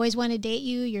all the boys want to date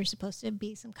you, you're supposed to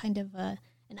be some kind of an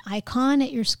icon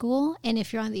at your school. And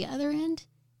if you're on the other end,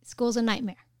 school's a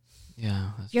nightmare.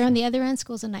 Yeah. If you're on the other end,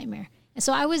 school's a nightmare. And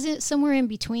so I was somewhere in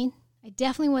between. I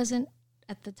definitely wasn't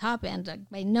at the top end,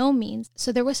 by no means.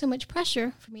 So there was so much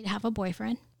pressure for me to have a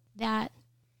boyfriend that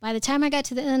by the time I got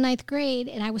to the end of 9th grade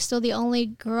and I was still the only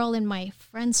girl in my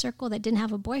friend circle that didn't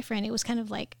have a boyfriend, it was kind of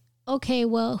like, okay,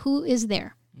 well, who is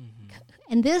there? Mm-hmm.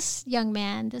 And this young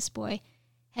man, this boy,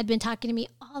 had been talking to me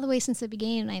all the way since the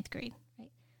beginning of 9th grade,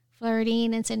 right?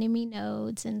 Flirting and sending me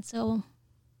notes. And so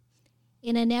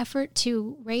in an effort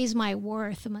to raise my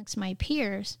worth amongst my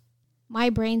peers, my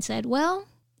brain said, well,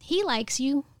 he likes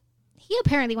you. He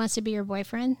apparently wants to be your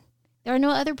boyfriend. There are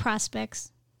no other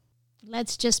prospects.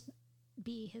 Let's just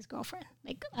be his girlfriend.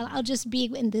 Like, I'll just be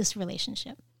in this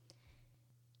relationship.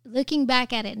 Looking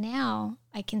back at it now,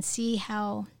 I can see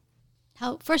how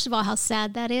first of all, how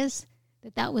sad that is,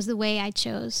 that was the way I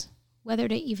chose whether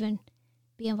to even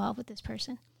be involved with this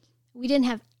person. We didn't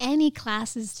have any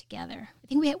classes together. I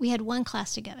think we had one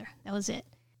class together. That was it.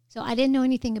 So I didn't know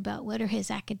anything about what are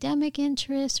his academic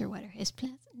interests or what are his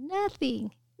plans.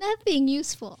 Nothing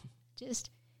useful. Just,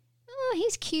 oh,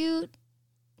 he's cute.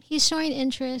 He's showing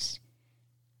interest.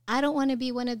 I don't want to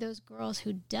be one of those girls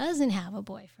who doesn't have a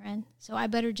boyfriend, so I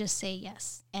better just say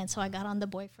yes. And so I got on the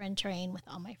boyfriend train with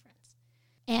all my friends.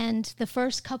 And the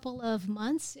first couple of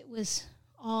months, it was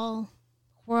all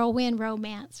whirlwind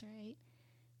romance, right?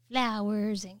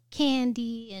 Flowers and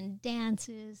candy and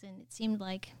dances, and it seemed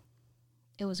like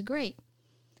it was great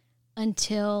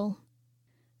until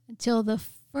the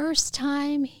first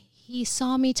time he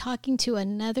saw me talking to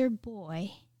another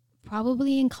boy,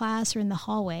 probably in class or in the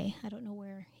hallway. I don't know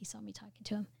where he saw me talking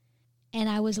to him. And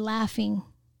I was laughing.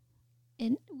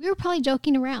 And we were probably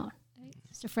joking around. Right?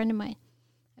 Just a friend of mine.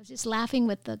 I was just laughing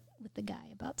with the guy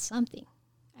about something.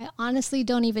 I honestly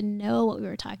don't even know what we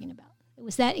were talking about. It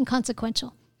was that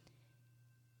inconsequential.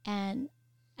 And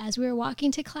as we were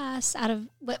walking to class, out of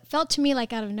what felt to me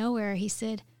like out of nowhere, he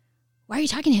said, "Why are you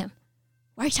talking to him?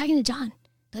 Why are you talking to John?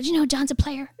 Don't you know John's a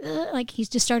player?" Like he's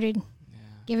just started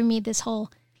giving me this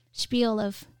whole spiel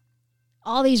of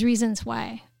all these reasons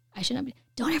why I should not be.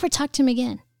 Don't ever talk to him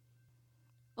again.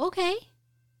 Okay.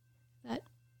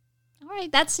 All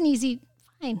right, that's an easy,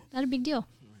 fine, not a big deal.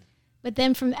 But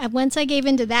then once I gave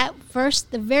into that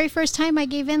the very first time I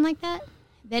gave in like that,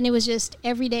 then it was just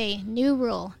every day, new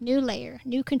rule, new layer,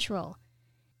 new control.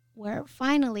 Where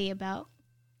finally, about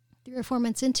 3 or 4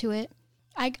 months into it,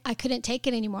 I couldn't take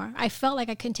it anymore. I felt like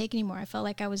I couldn't take it anymore. I felt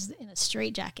like I was in a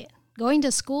straitjacket. Going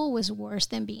to school was worse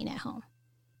than being at home.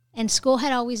 And school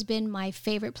had always been my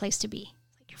favorite place to be.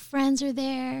 Like your friends are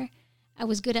there. I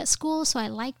was good at school, so I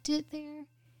liked it there.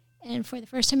 And for the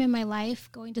first time in my life,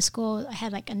 going to school, I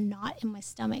had like a knot in my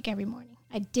stomach every morning.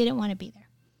 I didn't want to be there.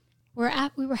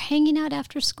 We were hanging out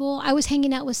after school. I was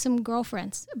hanging out with some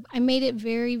girlfriends. I made it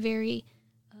very, very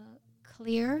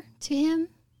clear to him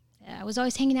that I was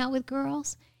always hanging out with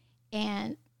girls.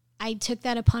 And I took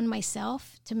that upon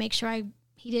myself to make sure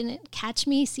he didn't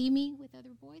see me with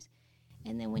other boys.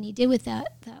 And then when he did with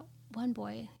that one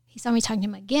boy, he saw me talking to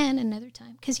him again another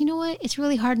time. Because you know what? It's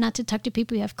really hard not to talk to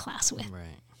people you have class with.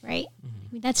 Right? Mm-hmm.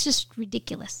 I mean, that's just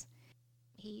ridiculous.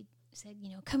 He said,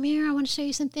 come here, I want to show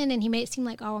you something. And he made it seem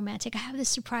like all romantic. I have this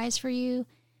surprise for you.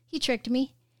 He tricked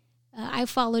me. I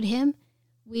followed him.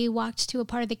 We walked to a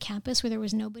part of the campus where there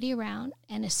was nobody around.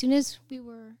 And as soon as we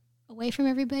were away from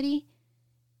everybody,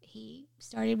 he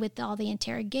started with all the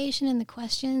interrogation and the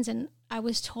questions. And I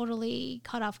was totally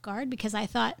caught off guard because I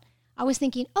was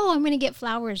thinking, I'm going to get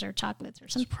flowers or chocolates or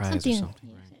something.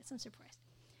 Some surprise.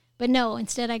 But no,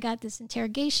 instead I got this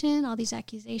interrogation, all these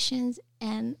accusations.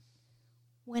 And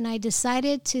when I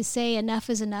decided to say enough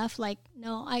is enough, like,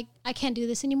 no, I can't do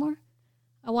this anymore,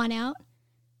 I want out,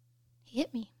 he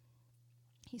hit me.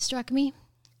 He struck me.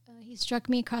 He struck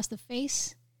me across the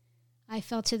face. I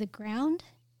fell to the ground,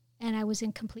 and I was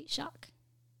in complete shock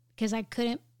because I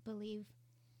couldn't believe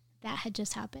that had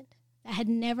just happened. That had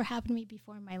never happened to me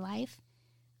before in my life.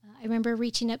 I remember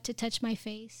reaching up to touch my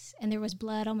face, and there was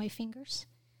blood on my fingers.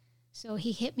 So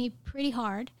he hit me pretty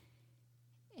hard.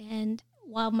 And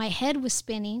while my head was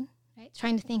spinning, right,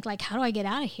 trying to think, like, how do I get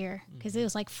out of here? Because it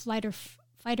was like fight or flight.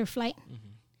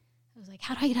 Mm-hmm. I was like,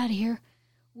 how do I get out of here?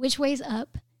 Which way's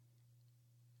up?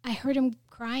 I heard him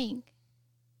crying.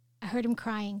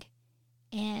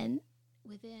 And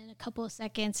within a couple of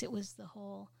seconds, it was the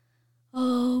whole,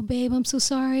 "Oh, babe, I'm so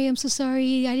sorry.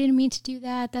 I didn't mean to do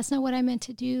that. That's not what I meant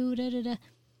to do." Da, da, da.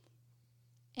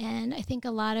 And I think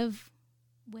a lot of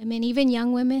women, even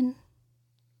young women,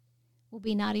 will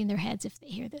be nodding their heads if they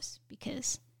hear this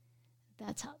because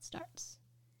that's how it starts.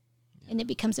 Yeah. And it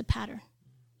becomes a pattern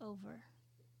over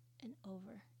and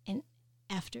over. And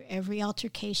after every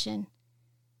altercation,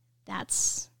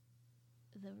 that's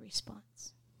the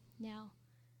response. Now,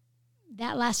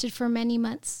 that lasted for many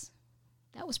months.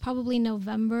 That was probably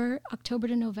October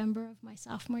to November of my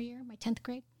sophomore year, my 10th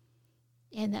grade.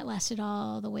 And that lasted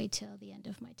all the way till the end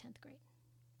of my 10th grade.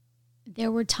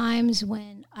 There were times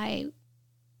when I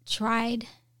tried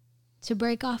to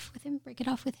break up with him,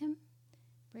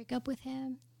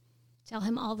 tell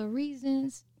him all the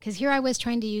reasons. Because here I was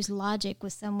trying to use logic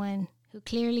with someone who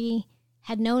clearly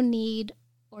had no need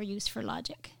or use for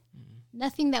logic. Mm-hmm.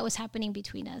 Nothing that was happening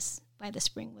between us by the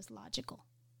spring was logical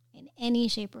in any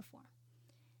shape or form.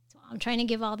 So I'm trying to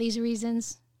give all these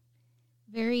reasons,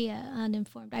 very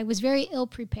uninformed. I was very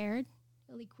ill-prepared,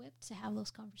 ill-equipped to have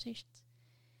those conversations.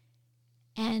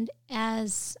 And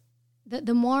as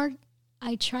the more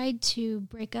I tried to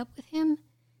break up with him,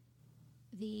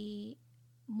 the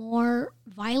more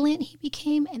violent he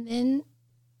became. And then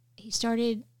he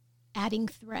started adding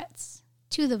threats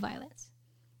to the violence,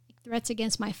 like threats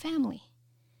against my family,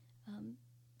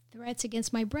 threats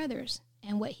against my brothers,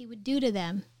 and what he would do to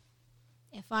them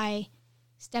if I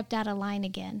stepped out of line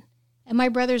again. And my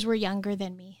brothers were younger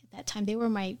than me at that time. They were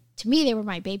my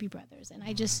baby brothers. And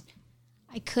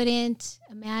I couldn't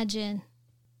imagine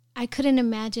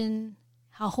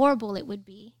how horrible it would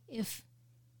be if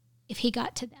he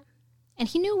got to them. And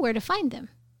he knew where to find them.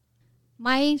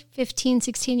 My 15,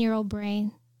 16-year-old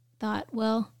brain thought,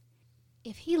 well,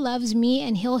 if he loves me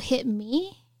and he'll hit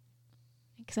me,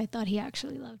 because I thought he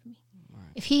actually loved me.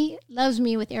 Right. If he loves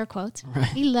me, with air quotes, right.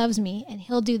 he loves me and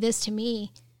he'll do this to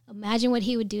me, imagine what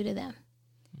he would do to them.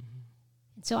 Mm-hmm.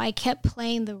 And so I kept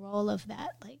playing the role of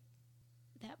that, like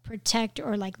that protector,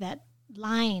 or like that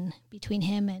line between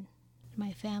him and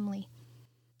my family.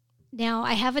 Now,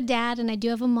 I have a dad and I do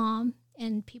have a mom,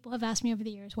 and people have asked me over the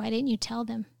years, why didn't you tell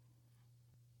them?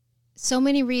 So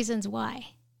many reasons why.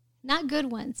 Not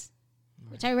good ones,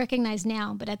 which I recognize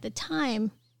now, but at the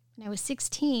time, when I was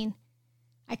 16,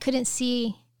 I couldn't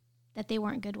see that they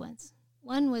weren't good ones.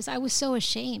 One was I was so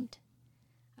ashamed.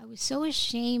 I was so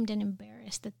ashamed and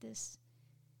embarrassed that this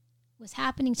was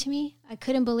happening to me. I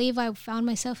couldn't believe I found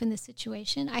myself in this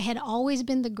situation. I had always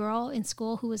been the girl in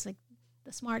school who was like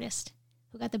the smartest,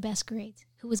 who got the best grades,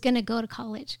 who was going to go to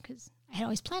college, because I had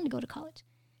always planned to go to college.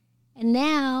 And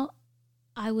now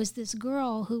I was this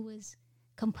girl who was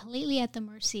completely at the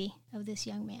mercy of this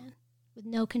young man with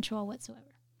no control whatsoever.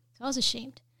 So I was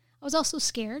ashamed. I was also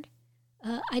scared.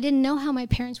 I didn't know how my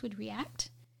parents would react.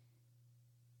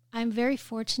 I'm very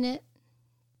fortunate.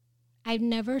 I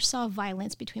never saw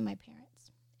violence between my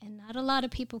parents. And not a lot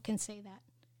of people can say that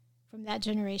from that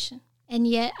generation. And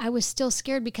yet I was still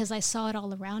scared because I saw it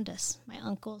all around us. My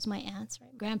uncles, my aunts,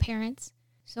 right, grandparents.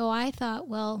 So I thought,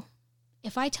 well,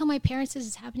 if I tell my parents this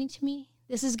is happening to me,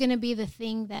 this is going to be the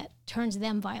thing that turns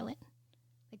them violent.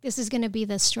 Like, this is going to be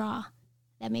the straw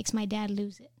that makes my dad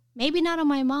lose it. Maybe not on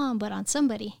my mom, but on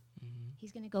somebody. Mm-hmm.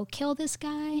 He's going to go kill this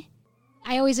guy.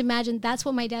 I always imagined that's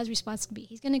what my dad's response would be.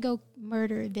 He's going to go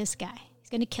murder this guy. He's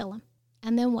going to kill him.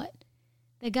 And then what?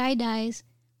 The guy dies.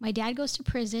 My dad goes to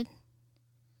prison.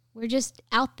 We're just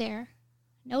out there.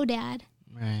 No dad.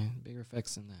 Right. Bigger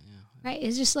effects than that, yeah. Right.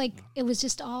 It's just like, it was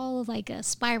just all like a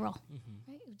spiral.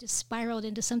 Mm-hmm. Right? It just spiraled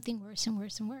into something worse and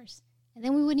worse and worse. And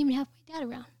then we wouldn't even have my dad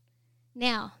around.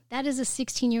 Now, that is a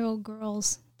 16-year-old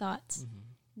girl's thoughts. Mm-hmm.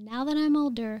 Now that I'm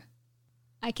older,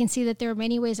 I can see that there are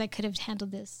many ways I could have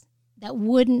handled this that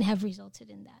wouldn't have resulted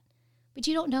in that. But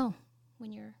you don't know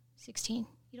when you're 16.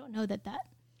 You don't know that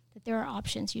there are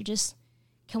options. You just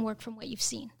can work from what you've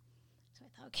seen. So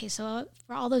I thought, okay, so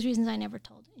for all those reasons, I never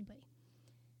told anybody.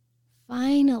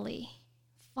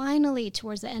 Finally,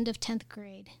 towards the end of 10th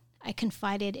grade, I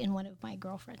confided in one of my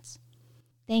girlfriends.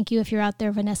 Thank you if you're out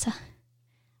there, Vanessa.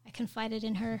 I confided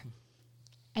in her.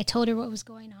 I told her what was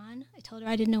going on. I told her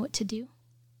I didn't know what to do.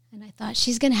 And I thought,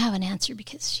 she's going to have an answer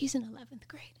because she's in 11th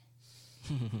grade.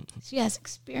 She has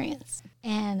experience.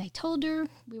 And I told her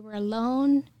we were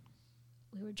alone.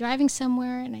 We were driving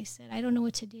somewhere, and I said, I don't know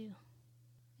what to do.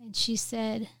 And she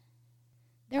said,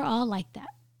 they're all like that.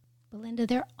 Belinda,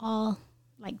 they're all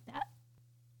like that.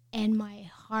 And my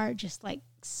heart just like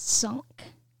sunk.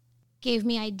 Gave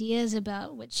me ideas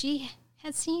about what she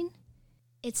had seen.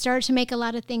 It started to make a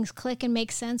lot of things click and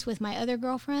make sense with my other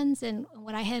girlfriends and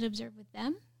what I had observed with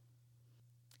them.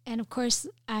 And of course,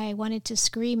 I wanted to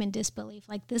scream in disbelief,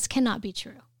 like, this cannot be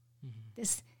true. Mm-hmm.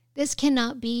 This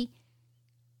cannot be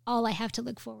all I have to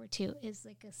look forward to is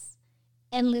like this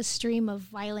endless stream of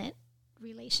violent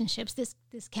relationships. This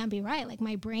can't be right. Like,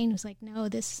 my brain was like, no,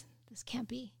 this can't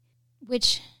be.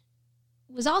 Which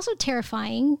was also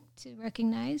terrifying to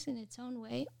recognize in its own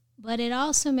way. But it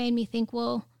also made me think,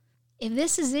 well, if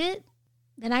this is it,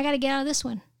 then I got to get out of this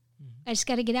one. Mm-hmm. I just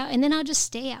got to get out, and then I'll just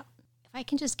stay out. If I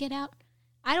can just get out,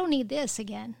 I don't need this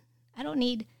again. I don't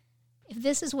need, if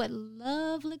this is what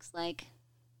love looks like,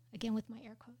 again with my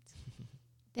air quotes,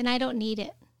 then I don't need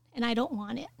it, and I don't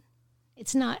want it.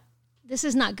 This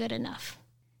is not good enough.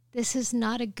 This is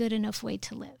not a good enough way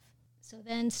to live. So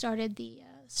then started the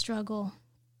struggle.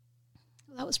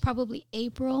 Well, that was probably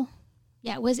April.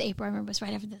 Yeah, it was April. I remember it was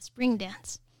right after the spring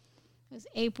dance. It was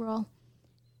April,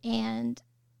 and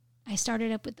I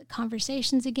started up with the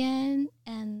conversations again,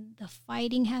 and the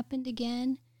fighting happened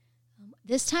again.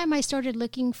 This time I started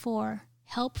looking for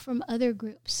help from other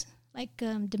groups, like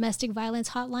domestic violence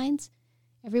hotlines.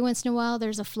 Every once in a while,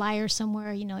 there's a flyer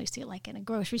somewhere. You see it like in a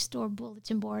grocery store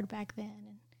bulletin board back then.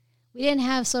 And we didn't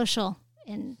have social,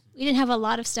 and we didn't have a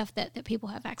lot of stuff that people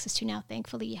have access to now.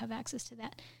 Thankfully, you have access to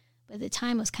that. But at the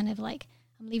time, it was kind of like,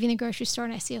 I'm leaving the grocery store,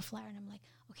 and I see a flyer, and I'm like,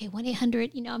 okay,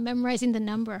 1-800, I'm memorizing the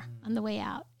number on the way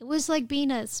out. It was like being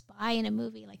a spy in a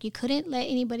movie. Like, you couldn't let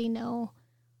anybody know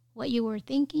what you were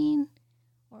thinking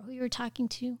or who you were talking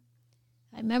to.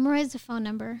 I memorized the phone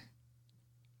number,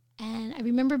 And I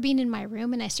remember being in my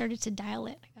room and I started to dial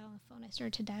it. I got on the phone, I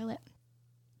started to dial it.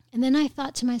 And then I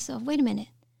thought to myself, wait a minute.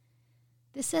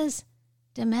 This says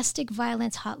domestic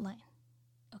violence hotline.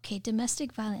 Okay,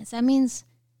 domestic violence. That means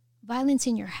violence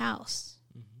in your house,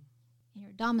 in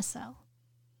your domicile.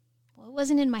 Well, it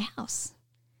wasn't in my house.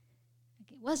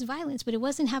 Like, it was violence, but it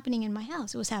wasn't happening in my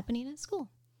house. It was happening at school.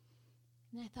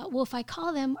 And I thought, well, if I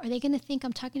call them, are they going to think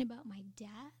I'm talking about my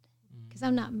dad? Because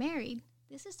I'm not married.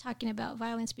 This is talking about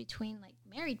violence between like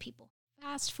married people.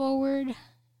 Fast forward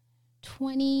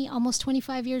 20, almost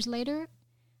 25 years later,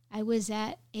 I was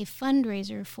at a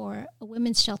fundraiser for a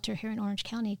women's shelter here in Orange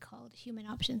County called Human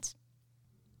Options.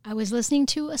 I was listening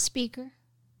to a speaker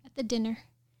at the dinner,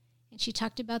 and she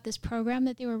talked about this program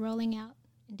that they were rolling out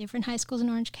in different high schools in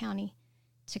Orange County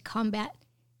to combat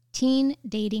teen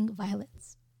dating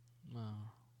violence.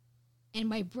 Wow. And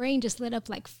my brain just lit up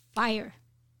like fire.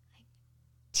 Like,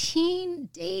 teen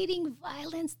dating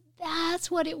violence, that's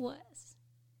what it was.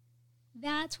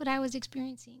 That's what I was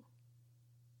experiencing.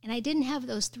 And I didn't have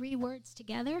those 3 words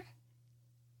together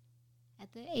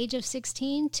at the age of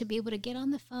 16 to be able to get on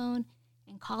the phone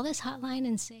and call this hotline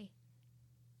and say,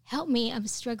 help me, I'm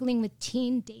struggling with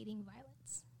teen dating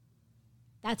violence.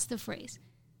 That's the phrase.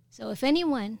 So if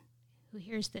anyone who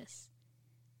hears this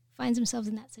finds themselves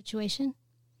in that situation,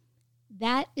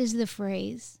 that is the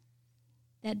phrase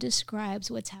that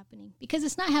describes what's happening. Because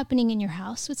it's not happening in your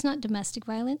house, so it's not domestic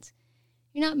violence.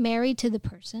 You're not married to the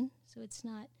person, so it's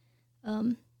not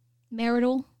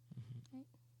marital. Right?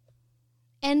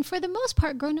 And for the most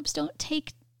part, grown-ups don't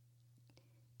take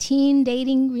teen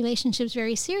dating relationships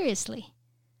very seriously.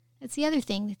 That's the other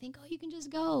thing. They think, oh, you can just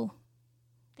go.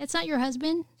 That's not your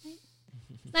husband. Right?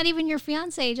 It's not even your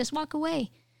fiance. Just walk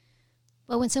away.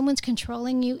 But when someone's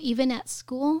controlling you, even at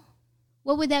school,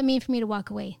 what would that mean for me to walk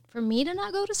away? For me to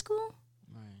not go to school?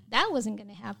 Right. That wasn't going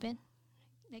to happen.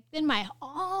 Like, then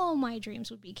all my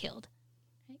dreams would be killed.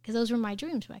 Because those were my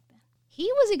dreams back then.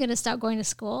 He wasn't going to stop going to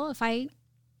school if I,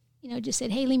 just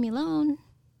said, hey, leave me alone.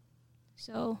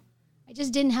 So I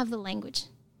just didn't have the language.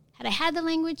 Had I had the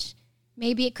language,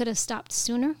 maybe it could have stopped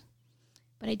sooner,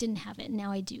 but I didn't have it, and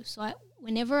now I do. So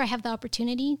whenever I have the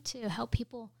opportunity to help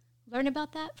people learn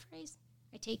about that phrase,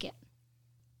 I take it.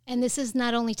 And this is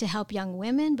not only to help young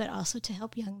women, but also to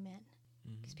help young men.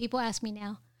 Because people ask me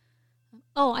now,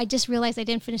 oh, I just realized I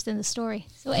didn't finish the story.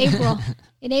 So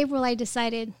in April, I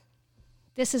decided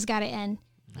this has got to end.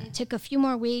 And it took a few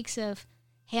more weeks of,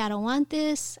 hey, I don't want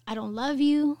this. I don't love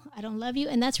you. I don't love you.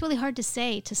 And that's really hard to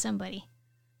say to somebody.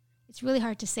 It's really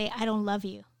hard to say, I don't love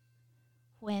you,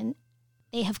 when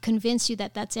they have convinced you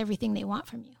that that's everything they want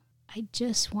from you. I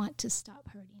just want to stop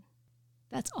hurting.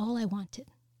 That's all I wanted.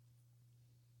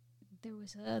 There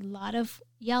was a lot of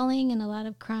yelling and a lot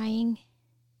of crying.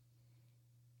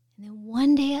 And then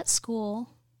one day at school,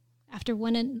 after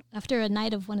a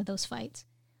night of one of those fights,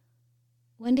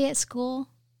 one day at school,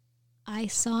 I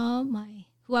saw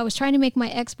who I was trying to make my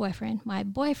ex-boyfriend, my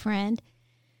boyfriend,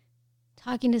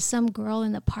 talking to some girl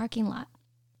in the parking lot.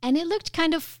 And it looked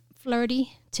kind of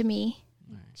flirty to me.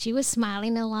 Right. She was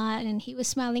smiling a lot, and he was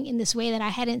smiling in this way that I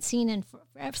hadn't seen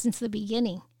forever since the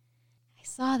beginning. I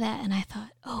saw that, and I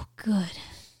thought, oh, good.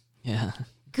 Yeah.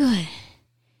 Good.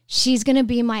 She's going to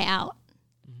be my out.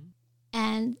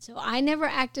 And so I never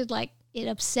acted like it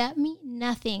upset me,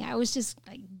 nothing. I was just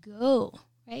like, go,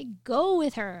 right? Go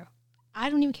with her. I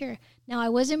don't even care. Now, I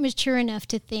wasn't mature enough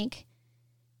to think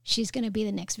she's going to be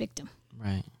the next victim.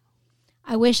 Right.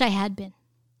 I wish I had been.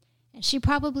 And she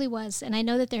probably was. And I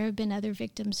know that there have been other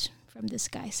victims from this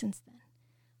guy since then.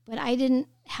 But I didn't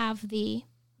have the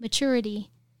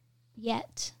maturity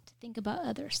yet to think about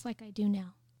others like I do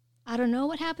now. I don't know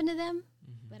what happened to them.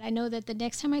 But I know that the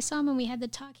next time I saw him and we had the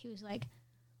talk, he was like,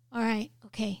 all right,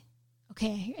 okay.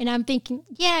 And I'm thinking,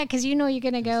 yeah, because you're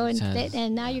going to go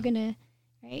and now you're going to,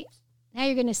 right? Now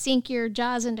you're going to sink your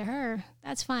jaws into her.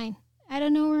 That's fine. I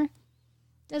don't know her.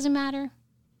 Doesn't matter.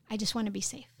 I just want to be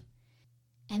safe.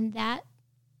 And that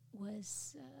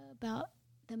was about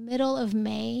the middle of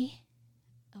May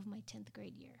of my 10th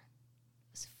grade year.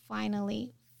 It was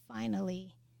finally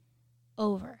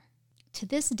over. To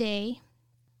this day,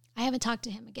 I haven't talked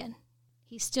to him again.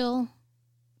 He's still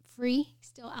free,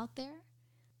 still out there.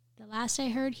 The last I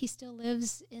heard, he still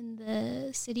lives in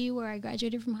the city where I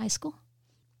graduated from high school.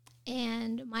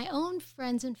 And my own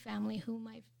friends and family, whom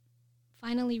I've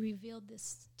finally revealed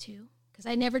this to, because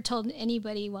I never told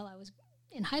anybody while I was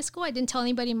in high school. I didn't tell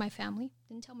anybody in my family.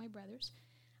 Didn't tell my brothers.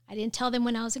 I didn't tell them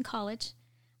when I was in college.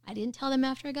 I didn't tell them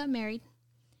after I got married.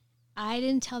 I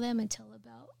didn't tell them until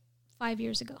about 5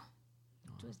 years ago,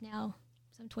 which was now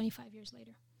some 25 years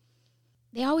later.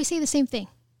 They always say the same thing.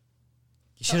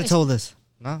 You should have told us.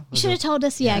 No, You should have told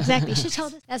us. Yeah, exactly. You should have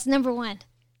told us. That's number one.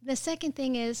 The second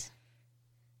thing is,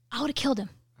 I would have killed him.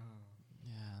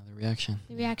 Yeah, the reaction.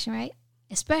 The reaction, right?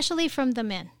 Especially from the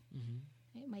men.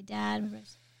 Mm-hmm. Right? My dad, my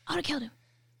brothers. I would have killed him.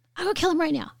 I would kill him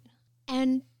right now.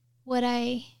 And what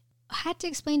I had to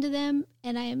explain to them,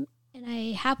 and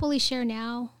I happily share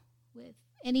now with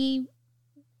any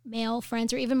male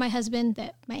friends or even my husband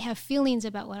that might have feelings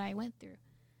about what I went through.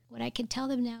 What I can tell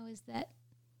them now is that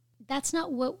that's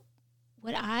not what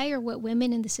I or what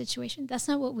women in the situation, that's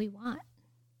not what we want.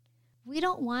 We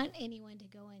don't want anyone to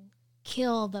go and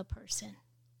kill the person.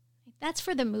 That's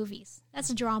for the movies.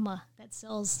 That's drama that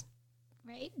sells,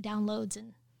 right? Downloads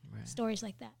and stories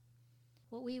like that.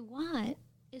 What we want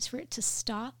is for it to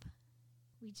stop.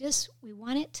 We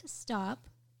want it to stop,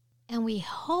 and we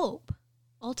hope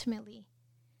ultimately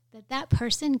that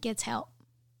person gets help,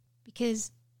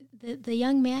 because the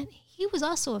young man, he was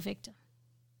also a victim.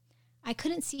 I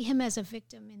couldn't see him as a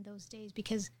victim in those days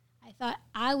because I thought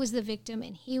I was the victim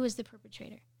and he was the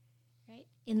perpetrator, right?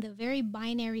 In the very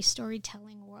binary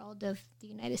storytelling world of the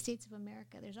United States of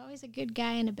America, there's always a good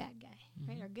guy and a bad guy,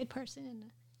 right? Or a good person and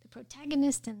the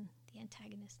protagonist and the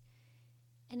antagonist.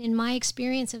 And in my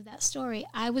experience of that story,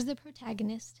 I was the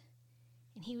protagonist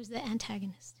and he was the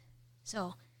antagonist.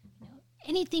 So,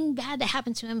 anything bad that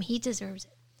happened to him, he deserves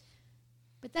it.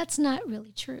 But that's not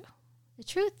really true. The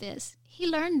truth is, he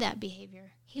learned that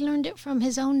behavior. He learned it from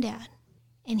his own dad.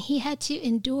 And he had to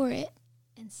endure it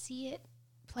and see it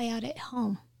play out at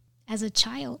home as a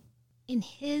child. In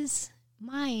his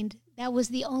mind, that was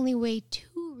the only way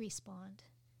to respond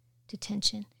to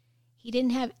tension. He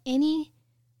didn't have any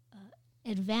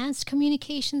advanced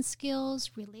communication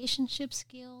skills, relationship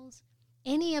skills,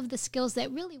 any of the skills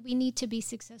that really we need to be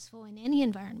successful in any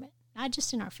environment, not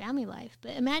just in our family life.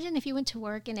 But imagine if you went to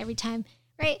work and every time,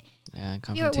 right? Yeah,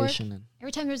 you're at work, confrontation.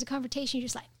 every time there was a confrontation, you're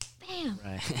just like, bam,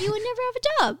 Right. you would never have a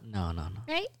job, No.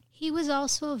 right? He was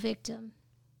also a victim,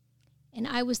 and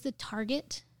I was the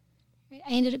target. Right?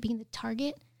 I ended up being the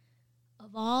target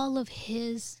of all of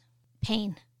his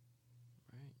pain.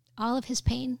 Right. All of his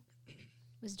pain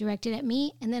was directed at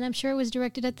me, and then I'm sure it was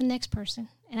directed at the next person.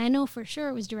 And I know for sure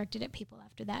it was directed at people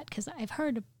after that because I've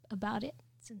heard about it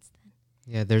since then.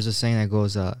 Yeah, there's a saying that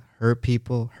goes, hurt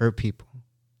people, hurt people.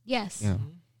 Yes. Yeah.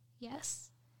 Yes.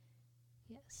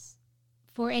 Yes.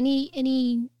 For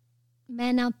any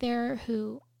men out there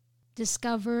who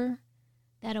discover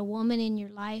that a woman in your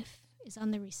life is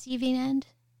on the receiving end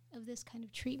of this kind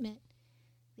of treatment,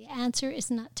 the answer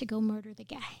is not to go murder the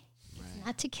guy. It's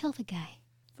not to kill the guy.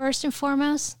 First and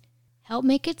foremost, help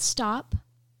make it stop.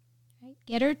 Right?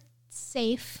 Get her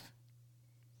safe.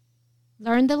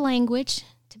 Learn the language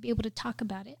to be able to talk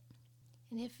about it.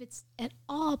 And if it's at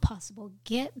all possible,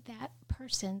 get that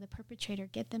person, the perpetrator,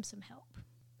 get them some help.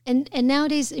 And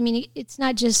nowadays, I mean, it's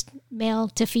not just male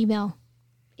to female.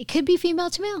 It could be female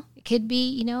to male. It could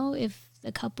be, if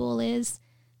the couple is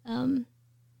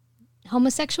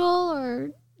homosexual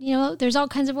or, there's all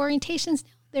kinds of orientations.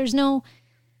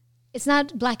 It's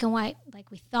not black and white like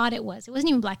we thought it was. It wasn't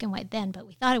even black and white then, but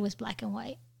we thought it was black and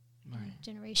white a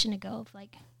generation ago. Of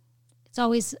it's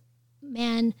always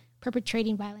man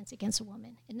perpetrating violence against a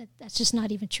woman. And that's just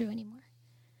not even true anymore.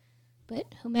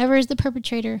 But whomever is the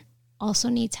perpetrator also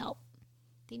needs help.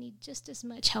 They need just as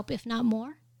much help, if not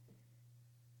more,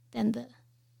 than the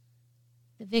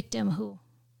victim, who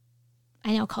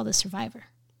I now call the survivor.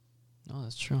 No,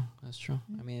 that's true. That's true.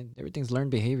 I mean, everything's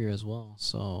learned behavior as well.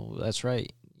 So that's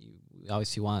right. We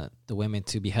obviously want the women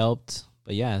to be helped.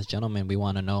 But yeah, as gentlemen, we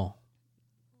want to know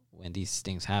when these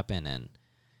things happen. And,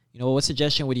 what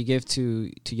suggestion would you give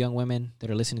to young women that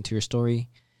are listening to your story?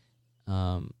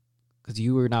 Because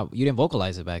you didn't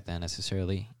vocalize it back then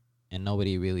necessarily. And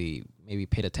nobody really maybe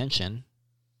paid attention.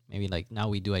 Maybe now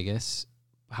we do, I guess.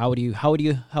 How would you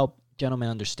help gentlemen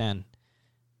understand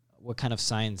what kind of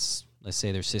signs, let's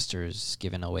say their sister is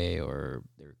given away, or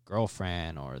their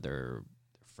girlfriend, or their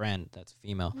friend that's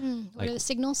female? What are the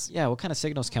signals? Yeah, what kind of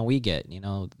signals can we get,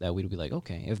 that we'd be like,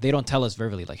 okay, if they don't tell us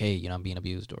verbally, like, hey, I'm being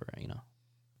abused, or,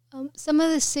 Some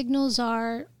of the signals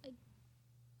are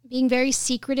being very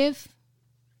secretive.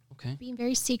 Okay. Being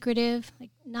very secretive,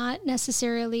 not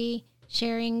necessarily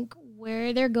sharing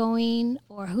where they're going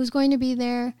or who's going to be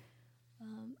there.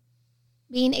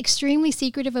 Being extremely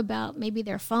secretive about maybe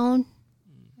their phone.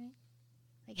 Right?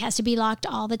 It has to be locked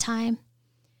all the time.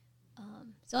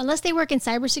 So unless they work in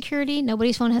cybersecurity,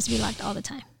 nobody's phone has to be locked all the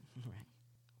time. Right.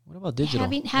 What about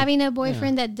digital? Having a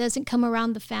boyfriend that doesn't come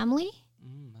around the family.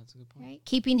 That's a good point. Right?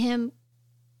 Keeping him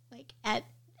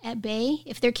at bay.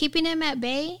 If they're keeping him at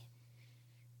bay,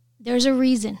 there's a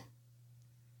reason.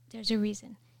 There's a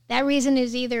reason. That reason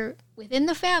is either within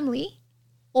the family,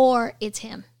 or it's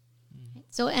him.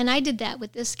 So, and I did that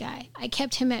with this guy. I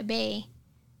kept him at bay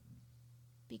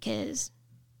because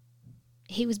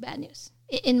he was bad news.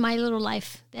 In my little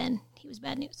life then, he was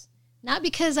bad news. Not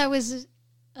because I was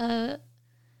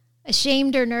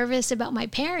ashamed or nervous about my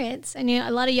parents. I mean,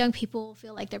 a lot of young people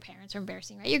feel like their parents are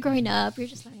embarrassing, right? You're growing up, you're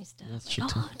just learning stuff. That's Like,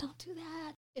 true, oh, don't do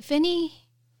that. If any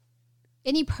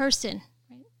person,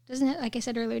 right, doesn't have, like I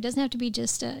said earlier, it doesn't have to be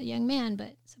just a young man,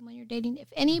 but someone you're dating. If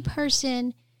any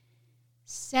person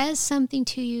says something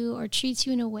to you or treats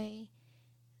you in a way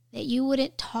that you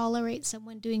wouldn't tolerate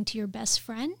someone doing to your best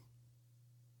friend,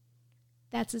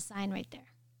 that's a sign right there.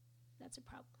 That's a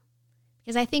problem.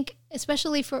 Because I think,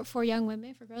 especially for young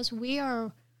women, for girls, we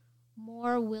are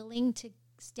more willing to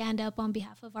stand up on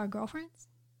behalf of our girlfriends,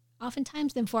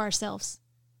 oftentimes, than for ourselves.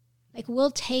 Like,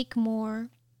 we'll take more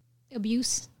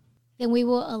abuse than we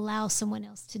will allow someone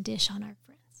else to dish on our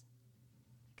friends.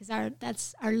 Because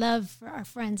our love for our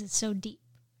friends is so deep,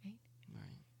 right?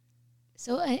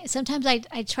 So sometimes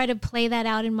I try to play that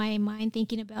out in my mind,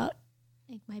 thinking about,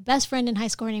 like, my best friend in high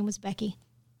school. Her name was Becky.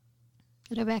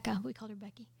 Rebecca, we called her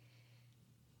Becky.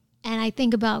 And I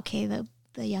think about, okay, the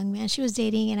young man she was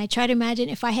dating, and I try to imagine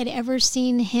if I had ever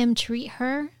seen him treat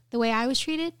her the way I was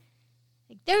treated.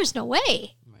 Like, there's no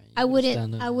way I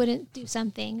wouldn't do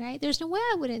something, right? There's no way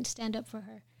I wouldn't stand up for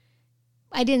her.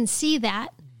 I didn't see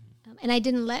that. And I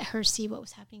didn't let her see what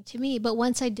was happening to me. But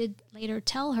once I did later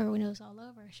tell her when it was all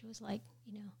over, she was like,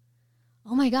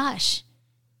 oh my gosh,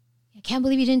 I can't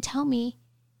believe you didn't tell me.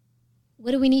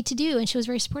 What do we need to do? And she was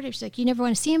very supportive. She's like, you never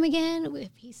want to see him again?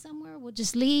 If he's somewhere, we'll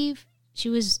just leave. She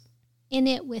was in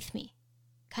it with me.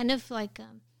 Kind of like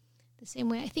the same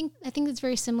way. I think it's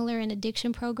very similar in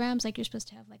addiction programs. Like, you're supposed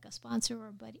to have like a sponsor or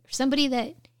a buddy or somebody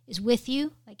that is with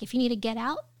you. Like, if you need to get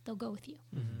out, they'll go with you.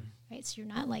 Mm-hmm. Right, so you're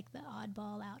not like the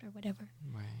oddball out or whatever.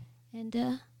 Right. And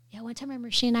one time I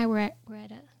remember she and I were at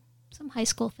some high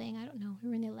school thing. I don't know. We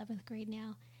were in the 11th grade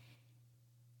now.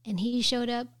 And he showed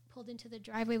up, pulled into the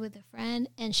driveway with a friend,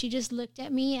 and she just looked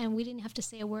at me, and we didn't have to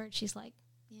say a word. She's like,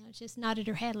 just nodded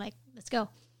her head like, let's go.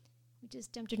 We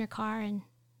just jumped in her car and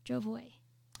drove away.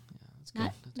 Yeah, that's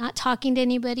good. Not talking to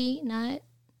anybody, not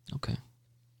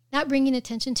bringing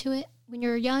attention to it. When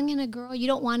you're young and a girl, you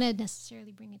don't want to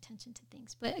necessarily bring attention to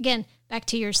things. But again, back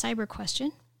to your cyber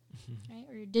question, right,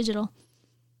 or your digital.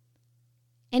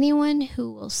 Anyone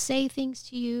who will say things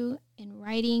to you in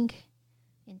writing,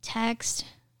 in text,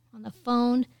 on the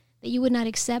phone that you would not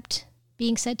accept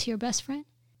being said to your best friend,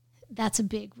 that's a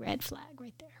big red flag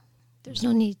right there. There's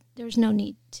no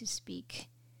need to speak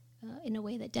in a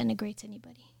way that denigrates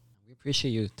anybody. We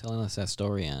appreciate you telling us that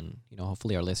story, and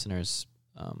hopefully our listeners,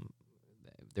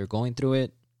 if they're going through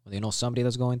it, or they know somebody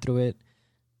that's going through it,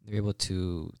 they're able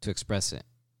to express it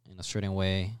in a certain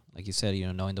way. Like you said,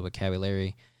 knowing the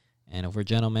vocabulary. And if we're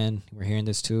gentlemen, we're hearing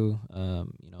this too,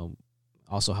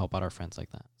 also help out our friends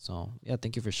like that. So, yeah,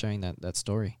 thank you for sharing that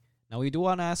story. Now, we do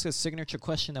want to ask a signature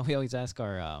question that we always ask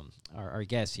our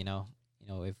guests,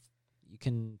 if you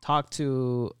can talk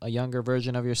to a younger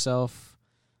version of yourself,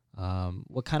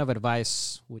 what kind of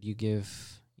advice would you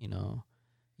give,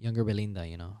 younger Belinda,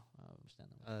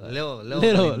 Little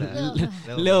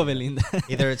Belinda.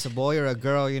 Either it's a boy or a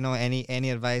girl, any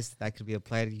advice that could be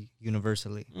applied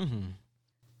universally. Mm-hmm.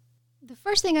 The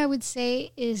first thing I would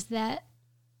say is that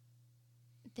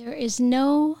there is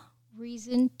no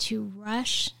reason to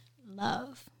rush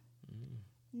love.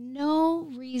 No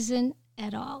reason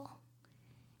at all.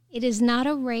 It is not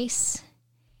a race,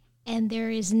 and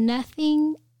there is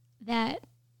nothing that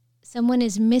someone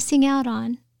is missing out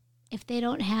on if they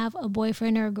don't have a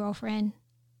boyfriend or a girlfriend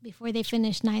before they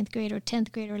finish 9th grade or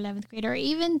 10th grade or 11th grade or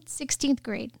even 16th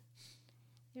grade.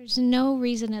 There's no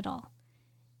reason at all.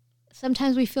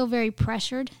 Sometimes we feel very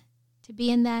pressured to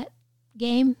be in that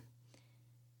game,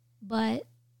 but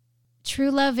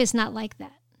true love is not like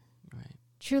that. Right.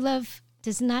 True love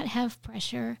does not have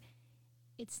pressure.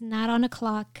 It's not on a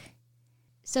clock.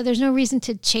 So there's no reason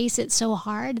to chase it so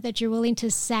hard that you're willing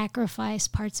to sacrifice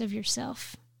parts of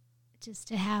yourself just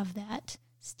to have that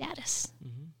status.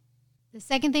 Mm-hmm. The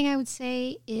second thing I would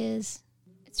say is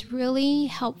it's really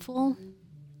helpful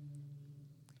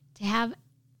to have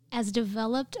as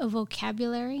developed a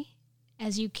vocabulary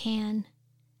as you can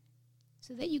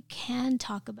so that you can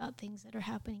talk about things that are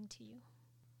happening to you.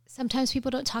 Sometimes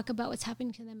people don't talk about what's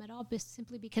happening to them at all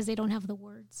simply because they don't have the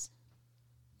words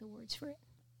for it.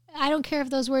 I don't care if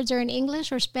those words are in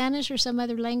English or Spanish or some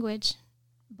other language,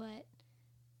 but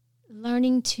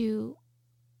learning to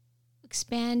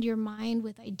expand your mind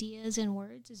with ideas and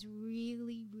words is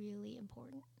really, really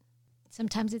important.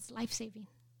 Sometimes it's life-saving.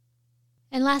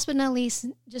 And last but not least,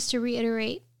 just to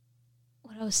reiterate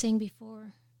what I was saying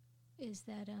before, is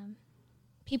that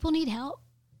people need help.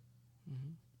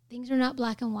 Mhm. Things are not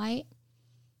black and white.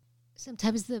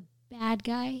 Sometimes the bad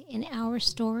guy in our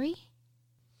story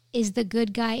is the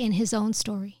good guy in his own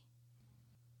story.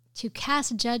 To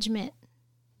cast judgment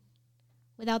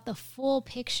without the full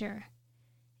picture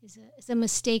is a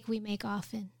mistake we make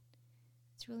often.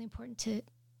 It's really important to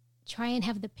try and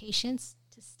have the patience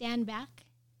to stand back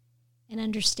and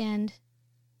understand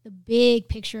the big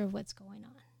picture of what's going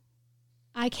on.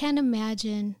 I can't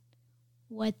imagine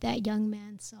what that young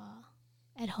man saw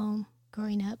at home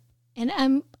growing up. And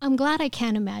I'm glad I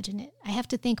can't imagine it. I have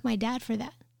to thank my dad for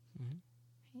that. Mhm.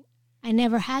 I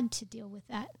never had to deal with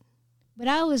that. But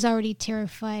I was already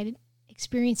terrified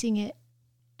experiencing it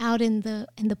out in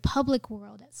the public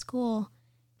world at school.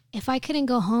 If I couldn't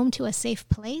go home to a safe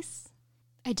place,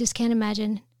 I just can't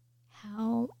imagine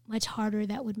how much harder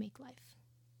that would make life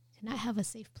to not have a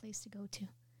safe place to go to.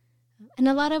 And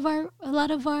a lot of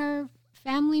our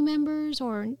family members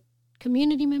or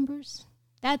community members,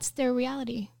 that's their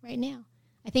reality right now.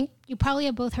 I think you probably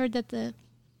have both heard that the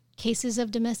cases of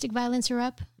domestic violence are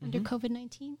up under Mhm.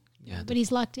 COVID-19. Yeah, But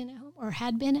he's locked in at home, or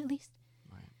had been at least.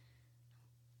 Right.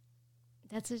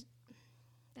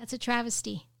 That's a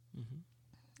travesty. Mhm.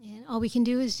 And all we can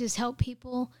do is just help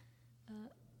people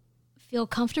feel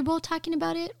comfortable talking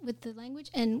about it with the language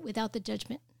and without the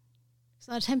judgment. So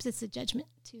a lot of times it's the judgment,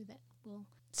 too, that will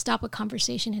stop a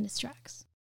conversation in its tracks.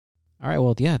 All right.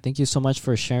 Well, yeah. Thank you so much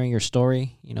for sharing your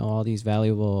story. All these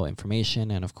valuable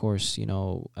information and, of course,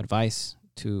 advice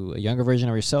to a younger version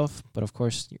of yourself. But, of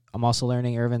course, I'm also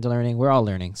learning. Irvin's learning. We're all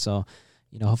learning. So,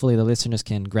 hopefully the listeners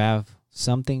can grab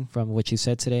something from what you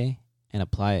said today and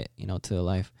apply it, to their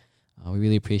life. We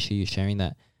really appreciate you sharing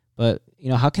that. But,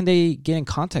 how can they get in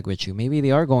contact with you? Maybe they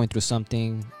are going through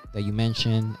something that you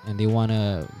mentioned and they want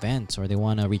to vent or they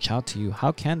want to reach out to you.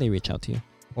 How can they reach out to you?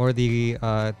 Or the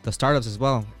startups as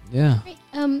well. Yeah.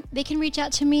 Great. They can reach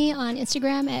out to me on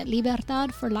Instagram at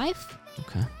Libertad for Life.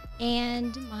 Okay.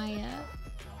 And my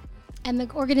and the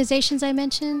organizations I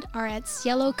mentioned are at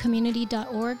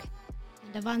cielocommunity.org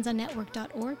and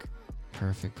avanzanetwork.org.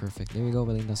 Perfect. There we go,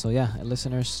 Belinda. So yeah,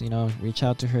 listeners, reach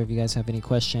out to her if you guys have any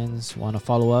questions, want to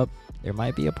follow up. There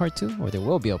might be a part 2 or there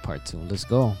will be a part 2. Let's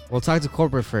go. We'll talk to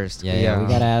corporate first. Yeah, we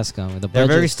got to ask them. They're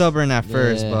very stubborn at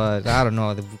first, Yeah. but I don't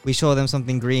know. We show them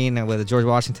something green with George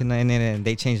Washington in it, and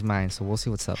they changed minds. So we'll see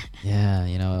what's up. Yeah,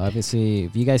 obviously,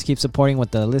 if you guys keep supporting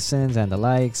with the listens and the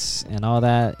likes and all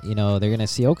that, they're going to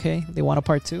see, okay, they want a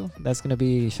part 2. That's going to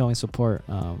be showing support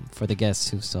for the guests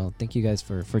too. So thank you guys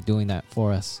for doing that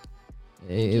for us.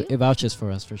 It vouches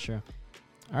for us for sure.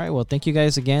 All right. Well, thank you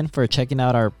guys again for checking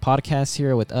out our podcast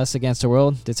here with Us Against the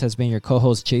World. This has been your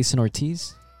co-host, Jason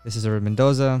Ortiz. This is Irvin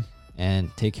Mendoza. And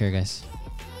take care, guys.